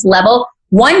that next level,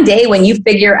 one day when you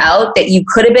figure out that you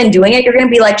could have been doing it, you're going to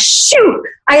be like, shoot,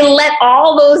 I let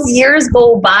all those years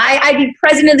go by. I'd be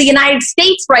president of the United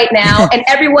States right now and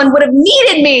everyone would have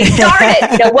needed me. Darn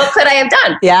it. What could I have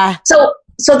done? Yeah. So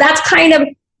that's kind of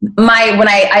when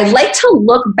I like to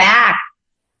look back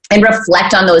and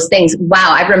reflect on those things.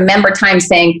 Wow. I remember times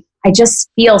saying, I just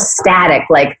feel static.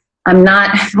 Life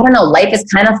is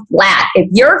kind of flat. If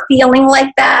you're feeling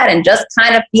like that and just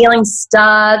kind of feeling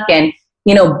stuck and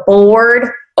bored,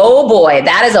 oh boy,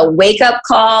 that is a wake-up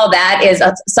call. That is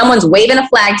someone's waving a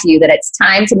flag to you that it's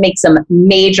time to make some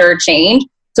major change.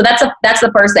 So that's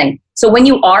the first thing. So when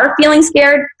you are feeling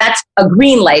scared, that's a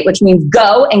green light, which means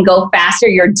go and go faster.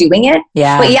 You're doing it.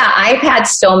 Yeah. But yeah, I've had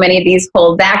so many of these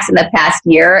holdbacks in the past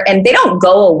year, and they don't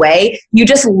go away. You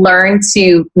just learn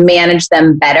to manage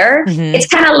them better. Mm-hmm. It's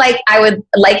kind of like, I would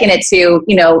liken it to,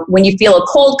 when you feel a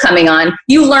cold coming on,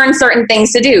 you learn certain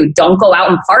things to do. Don't go out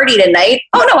and party tonight.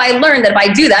 Oh no, I learned that if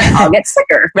I do that, I'll get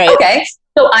sicker. Right. Okay.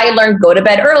 So I learned go to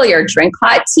bed earlier, drink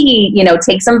hot tea,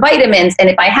 take some vitamins. And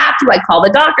if I have to, I call the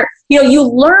doctor. You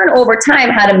learn over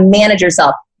time how to manage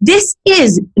yourself. This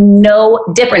is no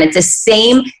different. It's the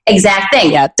same exact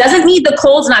thing. Yep. Doesn't mean the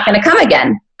cold's not going to come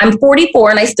again. I'm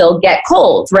 44 and I still get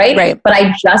colds, right? But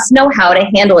I just know how to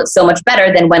handle it so much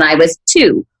better than when I was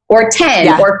 2 or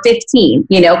 10 or 15,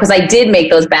 because I did make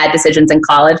those bad decisions in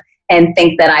college and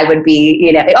think that I would be,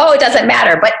 it doesn't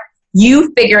matter, but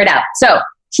you figure it out. So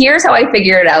here's how I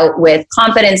figure it out with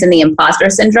confidence in the imposter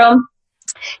syndrome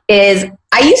is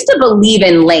I used to believe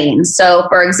in lanes. So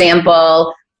for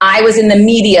example, I was in the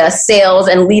media, sales,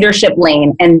 and leadership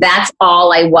lane, and that's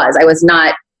all I was. I was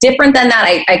not different than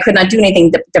that. I could not do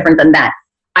anything different than that.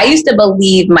 I used to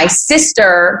believe my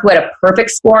sister, who had a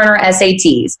perfect score in her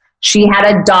SATs, she had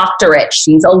a doctorate,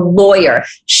 she's a lawyer,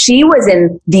 she was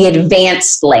in the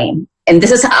advanced lane. And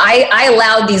this is, I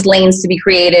allowed these lanes to be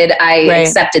created. I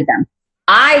accepted them.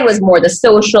 I was more the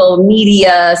social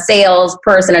media sales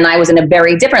person, and I was in a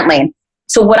very different lane.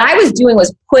 So what I was doing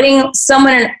was putting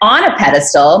someone on a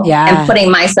pedestal and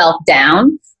putting myself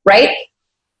down, right?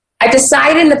 I've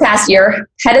decided in the past year,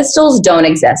 pedestals don't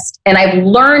exist. And I've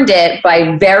learned it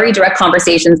by very direct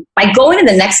conversations. By going to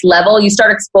the next level, you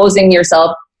start exposing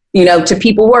yourself, to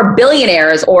people who are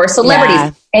billionaires or celebrities.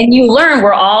 Yeah. And you learn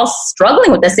we're all struggling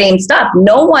with the same stuff.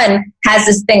 No one has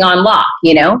this thing on lock,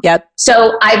 Yep.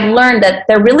 So I've learned that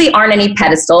there really aren't any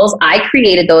pedestals. I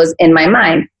created those in my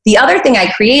mind. The other thing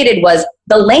I created was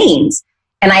the lanes.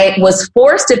 And I was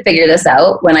forced to figure this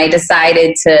out when I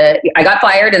decided I got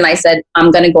fired and I said,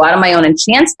 I'm going to go out on my own and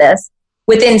chance this.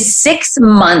 Within 6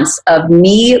 months of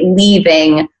me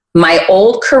leaving my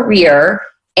old career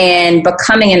and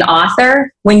becoming an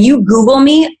author, when you Google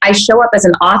me, I show up as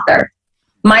an author.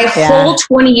 My whole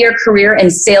 20-year career in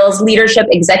sales leadership,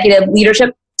 executive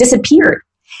leadership disappeared.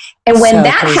 And when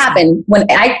happened, when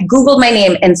I Googled my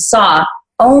name and saw,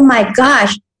 oh my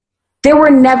gosh, there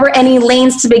were never any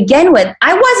lanes to begin with.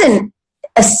 I wasn't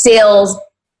a sales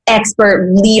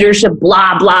expert, leadership,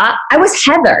 blah, blah. I was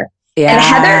Heather. Yeah. And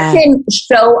Heather can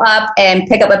show up and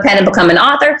pick up a pen and become an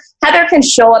author. Heather can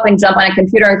show up and jump on a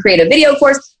computer and create a video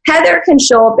course. Heather can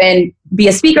show up and be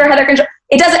a speaker.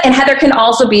 And Heather can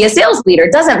also be a sales leader.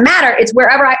 It doesn't matter. It's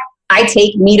wherever I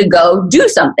take me to go do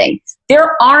something.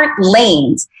 There aren't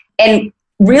lanes. And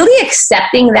really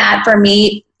accepting that for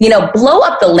me, blow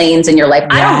up the lanes in your life.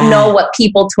 Yeah. I don't know what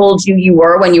people told you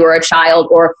were when you were a child,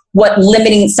 or what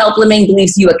self-limiting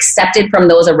beliefs you accepted from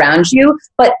those around you,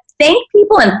 but thank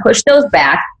people and push those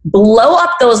back, blow up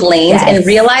those lanes, and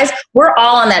realize we're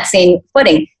all on that same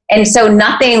footing. And so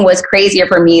nothing was crazier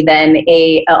for me than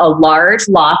a large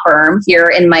law firm here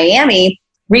in Miami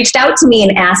reached out to me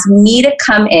and asked me to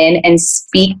come in and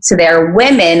speak to their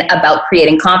women about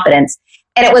creating confidence.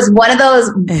 And it was one of those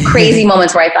crazy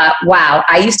moments where I thought, wow,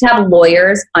 I used to have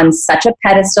lawyers on such a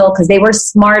pedestal because they were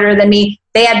smarter than me.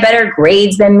 They had better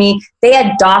grades than me. They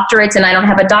had doctorates and I don't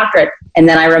have a doctorate. And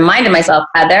then I reminded myself,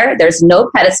 Heather, there's no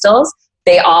pedestals.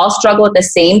 They all struggle with the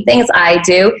same things I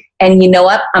do. And you know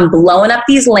what? I'm blowing up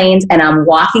these lanes and I'm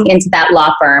walking into that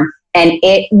law firm. And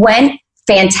it went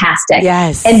fantastic.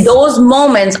 Yes. And those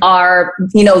moments are,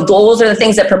 those are the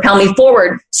things that propel me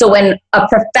forward. So when a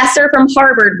professor from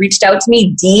Harvard reached out to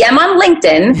me, DM on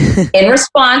LinkedIn, in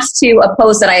response to a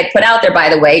post that I had put out there, by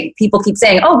the way, people keep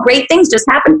saying, oh, great things just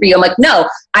happened for you. I'm like, no,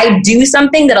 I do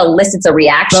something that elicits a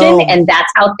reaction. Boom. And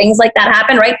that's how things like that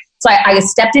happen, right? So I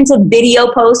stepped into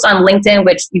video posts on LinkedIn,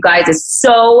 which you guys is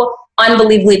so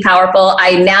unbelievably powerful.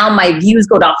 My views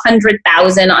go to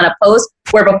 100,000 on a post,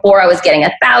 where before I was getting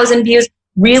 1,000 views.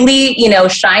 Really,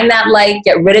 shine that light,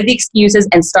 get rid of the excuses,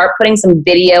 and start putting some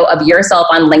video of yourself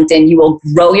on LinkedIn. You will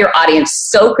grow your audience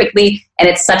so quickly, and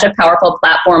it's such a powerful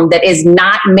platform that is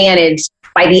not managed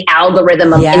by the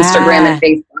algorithm of Instagram and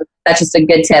Facebook. That's just a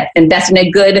good tip. Invest in a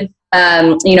good,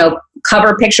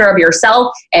 cover picture of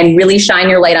yourself and really shine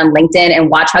your light on LinkedIn and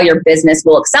watch how your business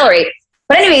will accelerate.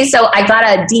 But anyway, so I got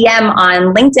a DM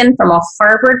on LinkedIn from a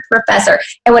Harvard professor.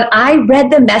 And when I read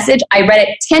the message, I read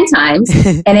it 10 times.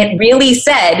 And it really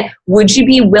said, would you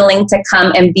be willing to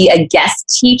come and be a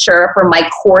guest teacher for my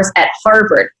course at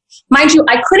Harvard? Mind you,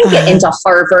 I couldn't get into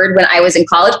Harvard when I was in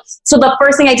college. So the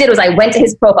first thing I did was I went to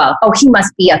his profile. Oh, he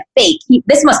must be a fake.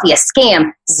 This must be a scam.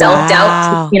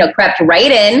 Self-doubt, crept right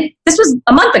in. This was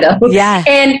a month ago. Yeah.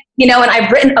 And, and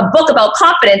I've written a book about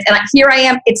confidence, and here I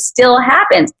am. It still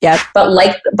happens. Yep. But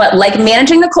like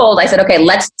managing the cold, I said, okay,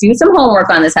 let's do some homework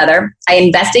on this, Heather. I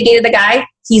investigated the guy.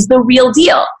 He's the real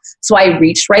deal. So I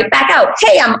reached right back out.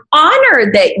 Hey, I'm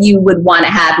honored that you would want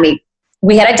to have me.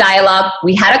 We had a dialogue.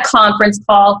 We had a conference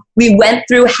call. We went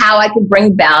through how I could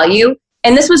bring value.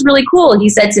 And this was really cool. He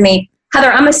said to me,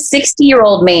 Heather, I'm a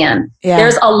 60-year-old man. Yeah.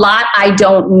 There's a lot I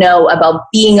don't know about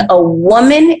being a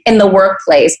woman in the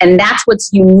workplace. And that's what's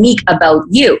unique about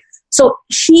you. So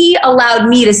he allowed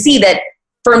me to see that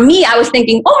for me, I was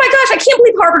thinking, oh my gosh, I can't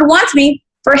believe Harvard wants me.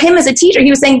 For him as a teacher, he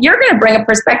was saying, you're going to bring a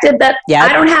perspective that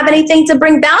I don't have anything to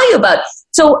bring value about.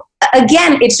 So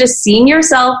again, it's just seeing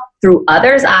yourself through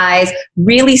others' eyes,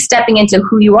 really stepping into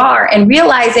who you are and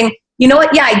realizing, you know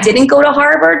what? Yeah, I didn't go to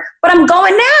Harvard, but I'm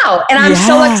going now. And I'm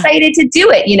so excited to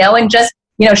do it, and just,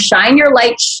 shine your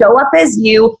light, show up as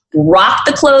you, rock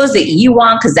the clothes that you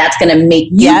want, because that's going to make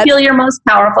you feel your most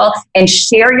powerful, and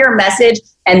share your message.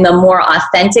 And the more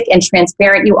authentic and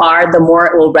transparent you are, the more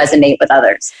it will resonate with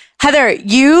others. Heather,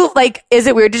 you is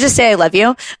it weird to just say I love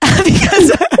you?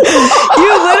 Because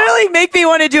you literally make me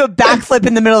want to do a backflip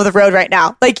in the middle of the road right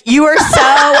now. You are so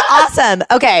awesome.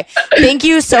 Okay. Thank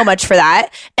you so much for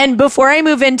that. And before I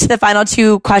move into the final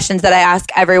two questions that I ask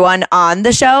everyone on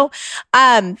the show,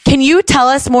 can you tell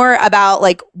us more about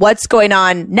what's going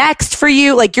on next for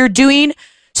you? You're doing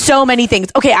so many things.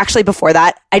 Okay. Actually, before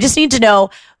that, I just need to know,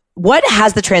 what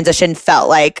has the transition felt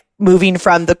like moving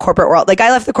from the corporate world?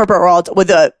 I left the corporate world with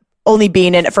only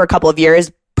being in it for a couple of years,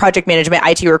 project management,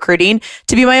 IT recruiting,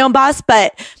 to be my own boss.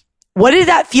 But what did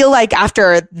that feel like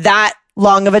after that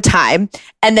long of a time?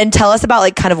 And then tell us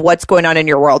about kind of what's going on in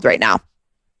your world right now.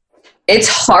 It's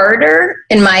harder,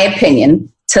 in my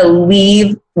opinion, to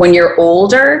leave when you're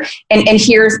older. And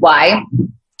here's why.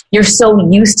 You're so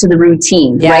used to the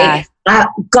routine, right?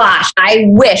 Gosh, I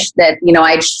wish that,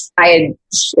 I had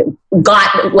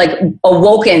got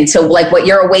awoken to what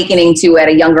you're awakening to at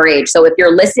a younger age. So if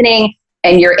you're listening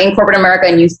and you're in corporate America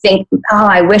and you think, oh,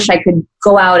 I wish I could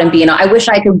go out and I wish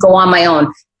I could go on my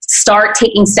own. Start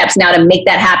taking steps now to make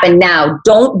that happen now.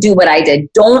 Don't do what I did.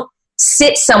 Don't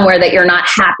sit somewhere that you're not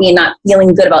happy and not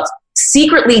feeling good about.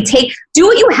 Secretly do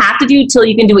what you have to do till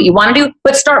you can do what you want to do,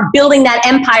 but start building that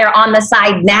empire on the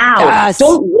side now. Yes.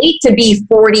 Don't wait to be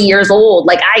 40 years old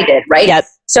like I did, right? Yep.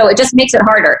 So it just makes it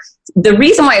harder. The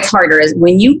reason why it's harder is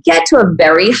when you get to a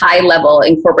very high level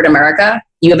in corporate America,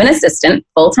 you have an assistant,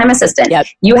 full-time assistant. Yep.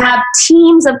 You have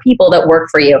teams of people that work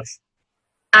for you.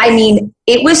 I mean,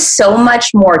 it was so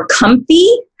much more comfy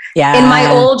in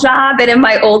my old job and in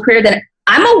my old career than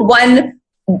I'm a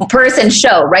one-person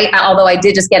show, right? Although I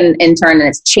did just get an intern and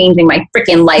it's changing my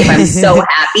freaking life. I'm so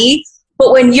happy.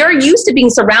 But when you're used to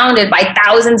being surrounded by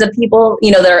thousands of people,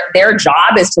 their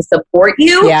job is to support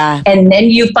you. Yeah. And then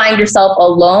you find yourself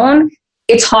alone.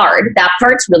 It's hard. That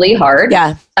part's really hard.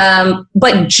 Yeah.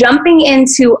 But jumping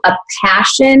into a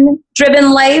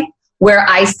passion-driven life where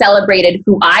I celebrated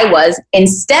who I was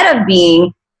instead of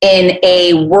being in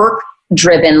a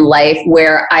work-driven life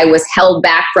where I was held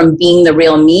back from being the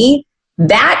real me,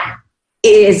 that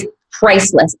is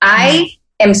priceless. I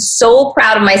am so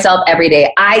proud of myself every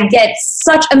day. I get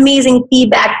such amazing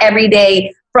feedback every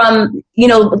day from,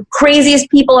 the craziest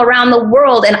people around the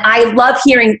world. And I love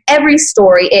hearing every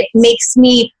story. It makes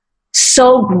me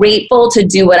so grateful to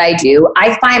do what I do.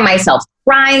 I find myself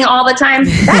crying all the time.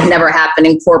 That never happened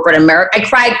in corporate America. I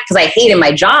cried because I hated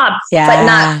my job, but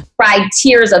not cried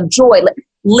tears of joy.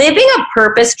 Living a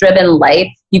purpose-driven life,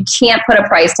 you can't put a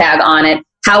price tag on it.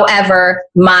 However,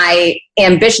 my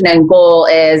ambition and goal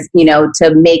is,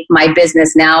 to make my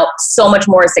business now so much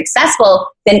more successful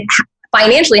than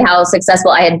financially how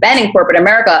successful I had been in corporate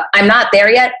America. I'm not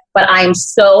there yet, but I'm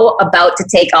so about to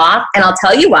take off. And I'll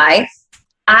tell you why.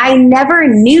 I never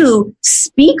knew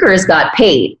speakers got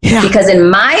paid because in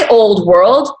my old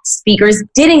world, speakers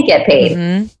didn't get paid.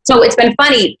 Mm-hmm. So it's been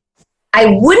funny. I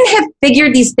wouldn't have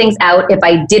figured these things out if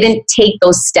I didn't take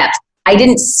those steps. I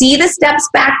didn't see the steps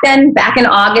back then, back in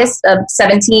August of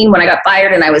 17 when I got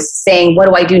fired and I was saying, what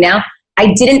do I do now?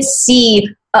 I didn't see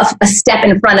a step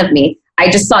in front of me. I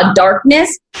just saw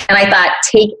darkness and I thought,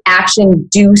 take action,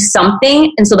 do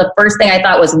something. And so the first thing I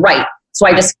thought was write. So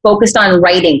I just focused on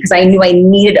writing because I knew I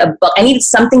needed a book. I needed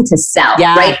something to sell,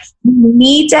 right? You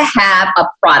need to have a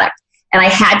product. And I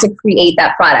had to create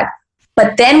that product.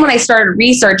 But then when I started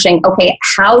researching, okay,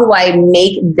 how do I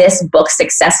make this book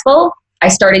successful? I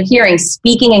started hearing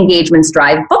speaking engagements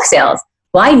drive book sales.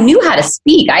 Well, I knew how to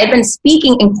speak. I had been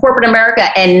speaking in corporate America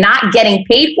and not getting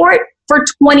paid for it for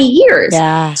 20 years.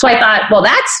 Yeah. So I thought, well,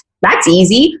 that's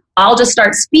easy. I'll just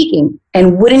start speaking.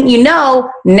 And wouldn't you know,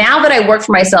 now that I worked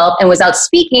for myself and was out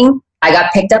speaking, I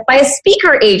got picked up by a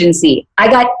speaker agency. I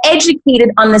got educated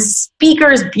on the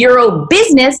Speakers Bureau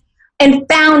business and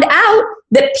found out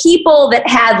that people that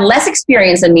had less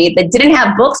experience than me, that didn't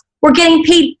have books, were getting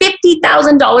paid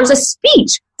 $50,000 a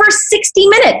speech for 60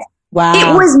 minutes. Wow.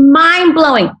 It was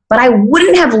mind-blowing. But I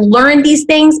wouldn't have learned these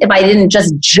things if I didn't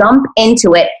just jump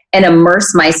into it and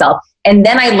immerse myself. And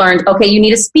then I learned, okay, you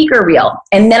need a speaker reel.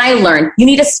 And then I learned you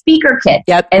need a speaker kit.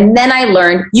 Yep. And then I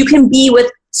learned you can be with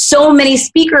so many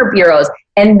speaker bureaus.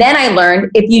 And then I learned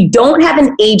if you don't have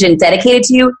an agent dedicated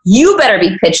to you, you better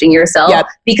be pitching yourself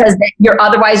because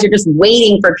otherwise you're just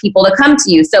waiting for people to come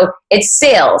to you. So it's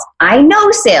sales. I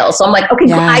know sales. So I'm like,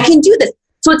 okay, I can do this.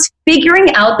 So it's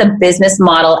figuring out the business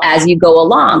model as you go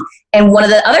along. And one of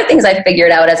the other things I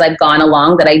figured out as I've gone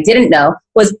along that I didn't know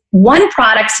was one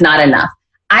product's not enough.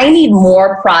 I need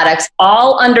more products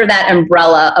all under that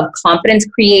umbrella of confidence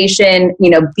creation,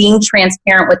 being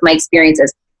transparent with my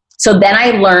experiences. So then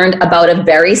I learned about a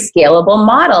very scalable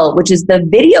model, which is the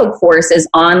video courses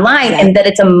online, and that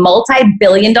it's a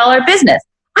multi-billion-dollar business.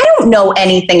 I don't know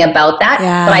anything about that,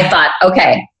 but I thought,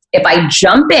 okay, if I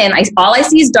jump in, all I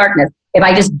see is darkness. If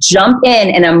I just jump in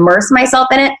and immerse myself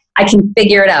in it, I can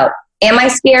figure it out. Am I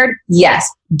scared? Yes.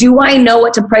 Do I know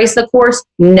what to price the course?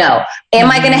 No.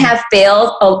 Am I going to have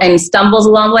fails and stumbles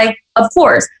along the way? Of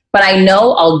course. But I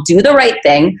know I'll do the right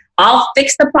thing. I'll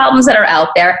fix the problems that are out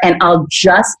there, and I'll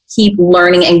just keep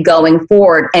learning and going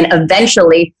forward. And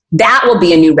eventually that will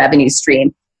be a new revenue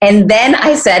stream. And then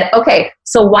I said, okay,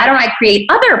 so why don't I create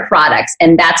other products?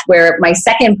 And that's where my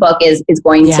second book is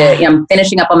going to, I'm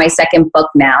finishing up on my second book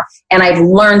now. And I've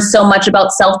learned so much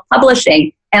about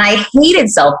self-publishing, and I hated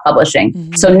self-publishing.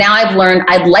 Mm-hmm. So now I've learned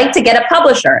I'd like to get a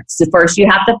publisher. So first you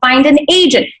have to find an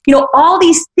agent. All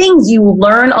these things you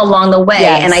learn along the way.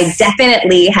 Yes. And I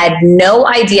definitely had no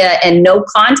idea and no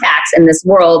contacts in this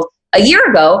world a year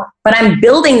ago, but I'm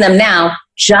building them now,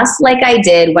 just like I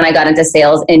did when I got into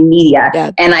sales and media.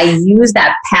 Yeah. And I use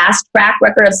that past track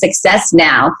record of success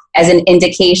now as an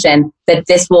indication that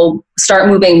this will start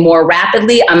moving more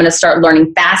rapidly. I'm going to start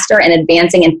learning faster and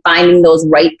advancing and finding those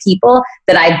right people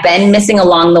that I've been missing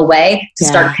along the way to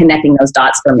start connecting those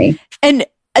dots for me. And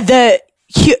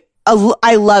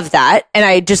I love that. And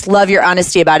I just love your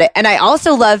honesty about it. And I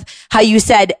also love how you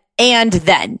said, and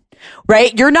then,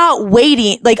 right? You're not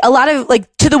waiting. Like a lot of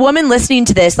to the woman listening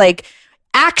to this,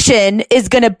 action is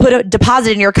going to put a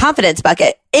deposit in your confidence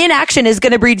bucket. Inaction is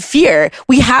going to breed fear.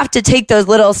 We have to take those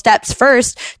little steps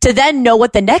first to then know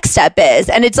what the next step is.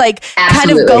 And it's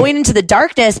kind of going into the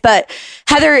darkness. But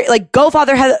Heather, go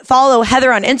follow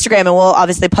Heather on Instagram, and we'll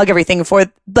obviously plug everything for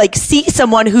see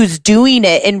someone who's doing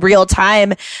it in real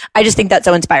time. I just think that's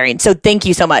so inspiring. So thank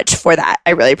you so much for that. I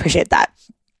really appreciate that.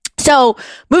 So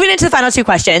moving into the final two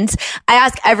questions, I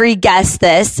ask every guest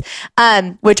this,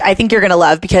 which I think you're going to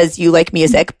love because you like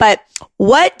music, but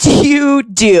what do you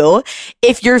do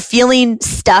if you're feeling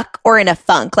stuck or in a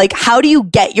funk? How do you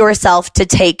get yourself to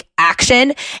take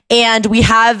action? And we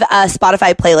have a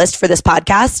Spotify playlist for this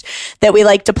podcast that we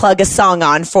like to plug a song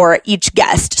on for each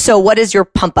guest. So what is your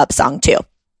pump up song too?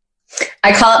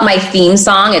 I call it my theme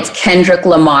song. It's Kendrick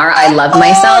Lamar. I Love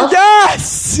Myself.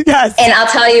 Yes. And I'll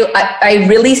tell you, I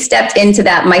really stepped into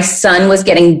that. My son was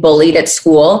getting bullied at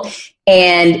school,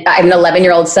 and I have an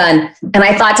 11-year-old son. And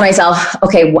I thought to myself,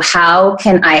 okay, how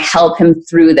can I help him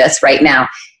through this right now?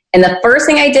 And the first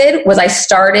thing I did was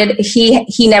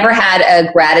he never had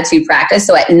a gratitude practice.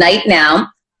 So at night now,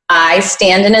 I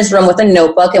stand in his room with a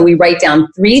notebook, and we write down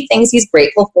 3 things he's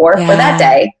grateful for that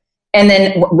day. And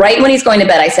then right when he's going to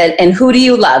bed, I said, and who do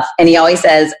you love? And he always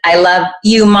says, I love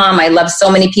you, Mom. I love so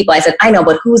many people. I said, I know,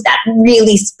 but who's that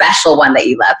really special one that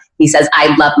you love? He says,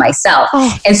 I love myself.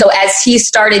 Oh. And so as he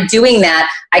started doing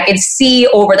that, I could see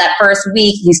over that first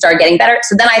week, he started getting better.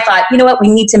 So then I thought, you know what? We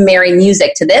need to marry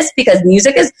music to this, because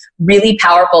music is really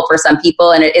powerful for some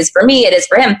people. And it is for me. It is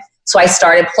for him. So I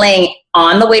started playing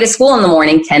on the way to school in the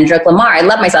morning, Kendrick Lamar. I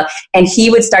love myself. And he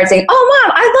would start saying, oh,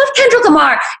 Mom, I love Kendrick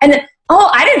Lamar. And then, oh,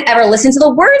 I didn't ever listen to the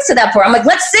words to that before. I'm like,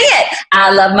 let's sing it.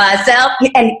 I love myself.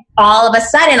 And all of a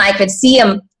sudden I could see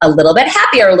him a little bit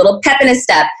happier, a little pep in his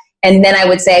step. And then I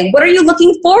would say, what are you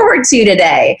looking forward to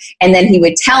today? And then he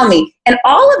would tell me. And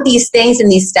all of these things and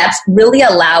these steps really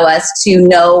allow us to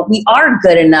know we are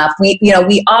good enough.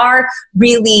 We are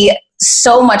really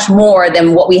so much more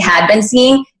than what we had been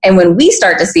seeing. And when we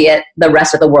start to see it, the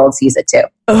rest of the world sees it too.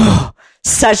 Oh.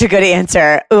 Such a good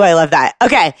answer. Oh, I love that.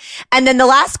 Okay. And then the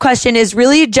last question is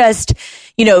really just,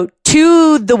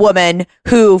 to the woman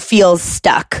who feels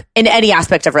stuck in any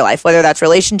aspect of her life, whether that's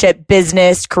relationship,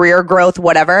 business, career growth,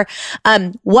 whatever.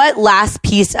 What last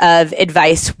piece of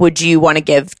advice would you want to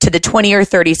give to the 20 or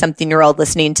 30 something year old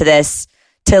listening to this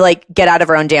to get out of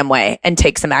her own damn way and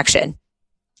take some action?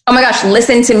 Oh my gosh,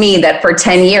 listen to me that for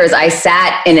 10 years I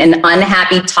sat in an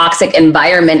unhappy, toxic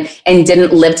environment and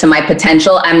didn't live to my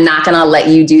potential. I'm not going to let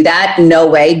you do that. No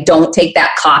way. Don't take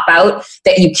that cop out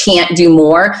that you can't do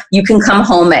more. You can come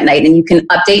home at night and you can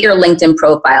update your LinkedIn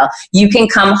profile. You can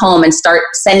come home and start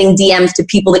sending DMs to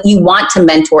people that you want to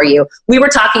mentor you. We were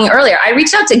talking earlier. I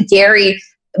reached out to Gary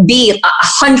Vee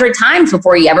 100 times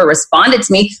before he ever responded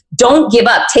to me. Don't give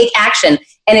up. Take action.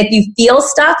 And if you feel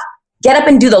stuck, Get up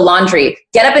and do the laundry.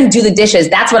 Get up and do the dishes.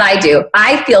 That's what I do.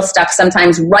 I feel stuck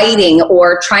sometimes writing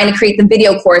or trying to create the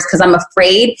video course because I'm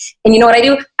afraid. And you know what I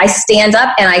do? I stand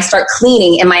up and I start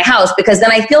cleaning in my house because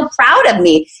then I feel proud of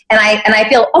me. And I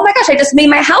feel, oh my gosh, I just made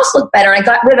my house look better. I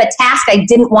got rid of a task I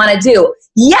didn't want to do.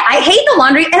 Yeah, I hate the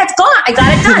laundry and it's gone. I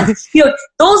got it done.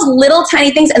 Those little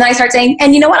tiny things. And then I start saying,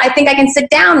 and you know what? I think I can sit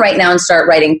down right now and start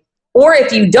writing. Or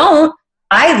if you don't,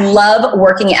 I love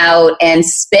working out, and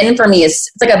spin for me is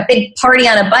it's like a big party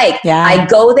on a bike. Yeah. I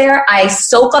go there, I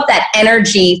soak up that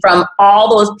energy from all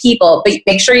those people, but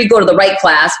make sure you go to the right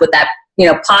class with that,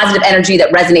 positive energy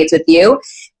that resonates with you.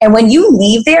 And when you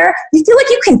leave there, you feel like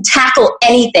you can tackle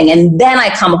anything. And then I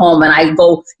come home and I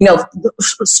go,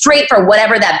 straight for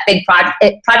whatever that big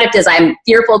project is I'm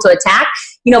fearful to attack,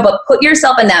 but put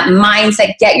yourself in that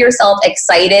mindset, get yourself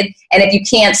excited. And if you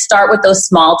can't, start with those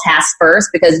small tasks first,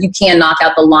 because you can knock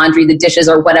out the laundry, the dishes,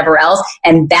 or whatever else.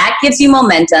 And that gives you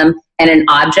momentum, and an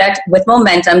object with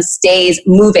momentum stays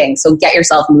moving. So get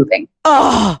yourself moving.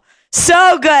 Oh,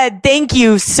 so good. Thank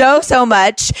you so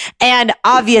much. And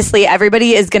obviously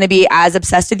everybody is going to be as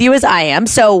obsessed with you as I am.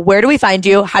 So where do we find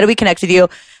you? How do we connect with you?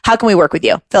 How can we work with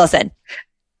you? Fill us in.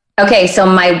 Okay, so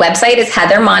my website is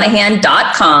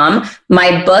heathermonahan.com.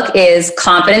 My book is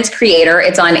Confidence Creator.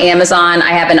 It's on Amazon.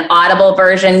 I have an Audible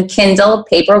version, Kindle,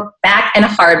 paperback, and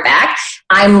hardback.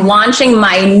 I'm launching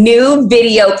my new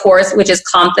video course, which is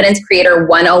Confidence Creator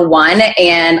 101,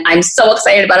 and I'm so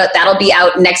excited about it. That'll be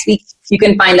out next week. You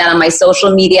can find that on my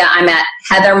social media. I'm at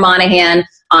Heather Monahan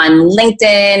on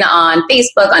LinkedIn, on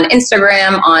Facebook, on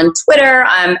Instagram, on Twitter.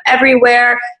 I'm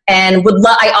everywhere, and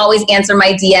I always answer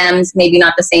my DMs, maybe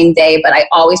not the same day, but I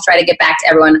always try to get back to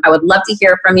everyone. I would love to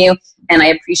hear from you, and I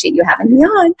appreciate you having me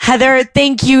on. Heather,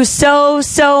 thank you so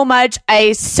much.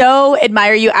 I so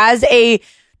admire you as a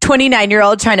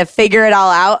 29-year-old trying to figure it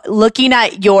all out, looking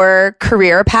at your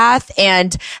career path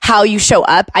and how you show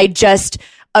up. I just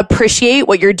appreciate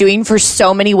what you're doing for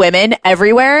so many women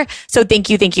everywhere. So thank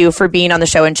you for being on the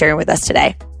show and sharing with us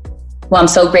today. Well, I'm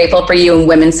so grateful for you and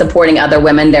women supporting other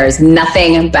women. There is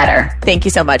nothing better. Thank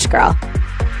you so much, girl.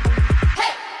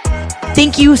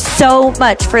 Thank you so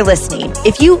much for listening.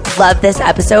 If you love this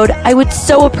episode, I would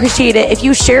so appreciate it if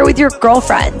you share with your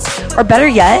girlfriends, or better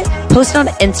yet, post it on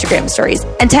Instagram stories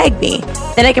and tag me.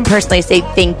 Then I can personally say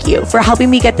thank you for helping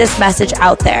me get this message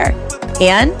out there.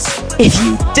 And if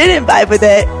you didn't vibe with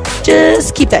it,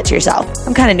 just keep that to yourself.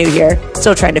 I'm kind of new here,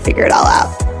 still trying to figure it all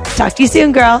out. Talk to you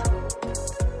soon, girl.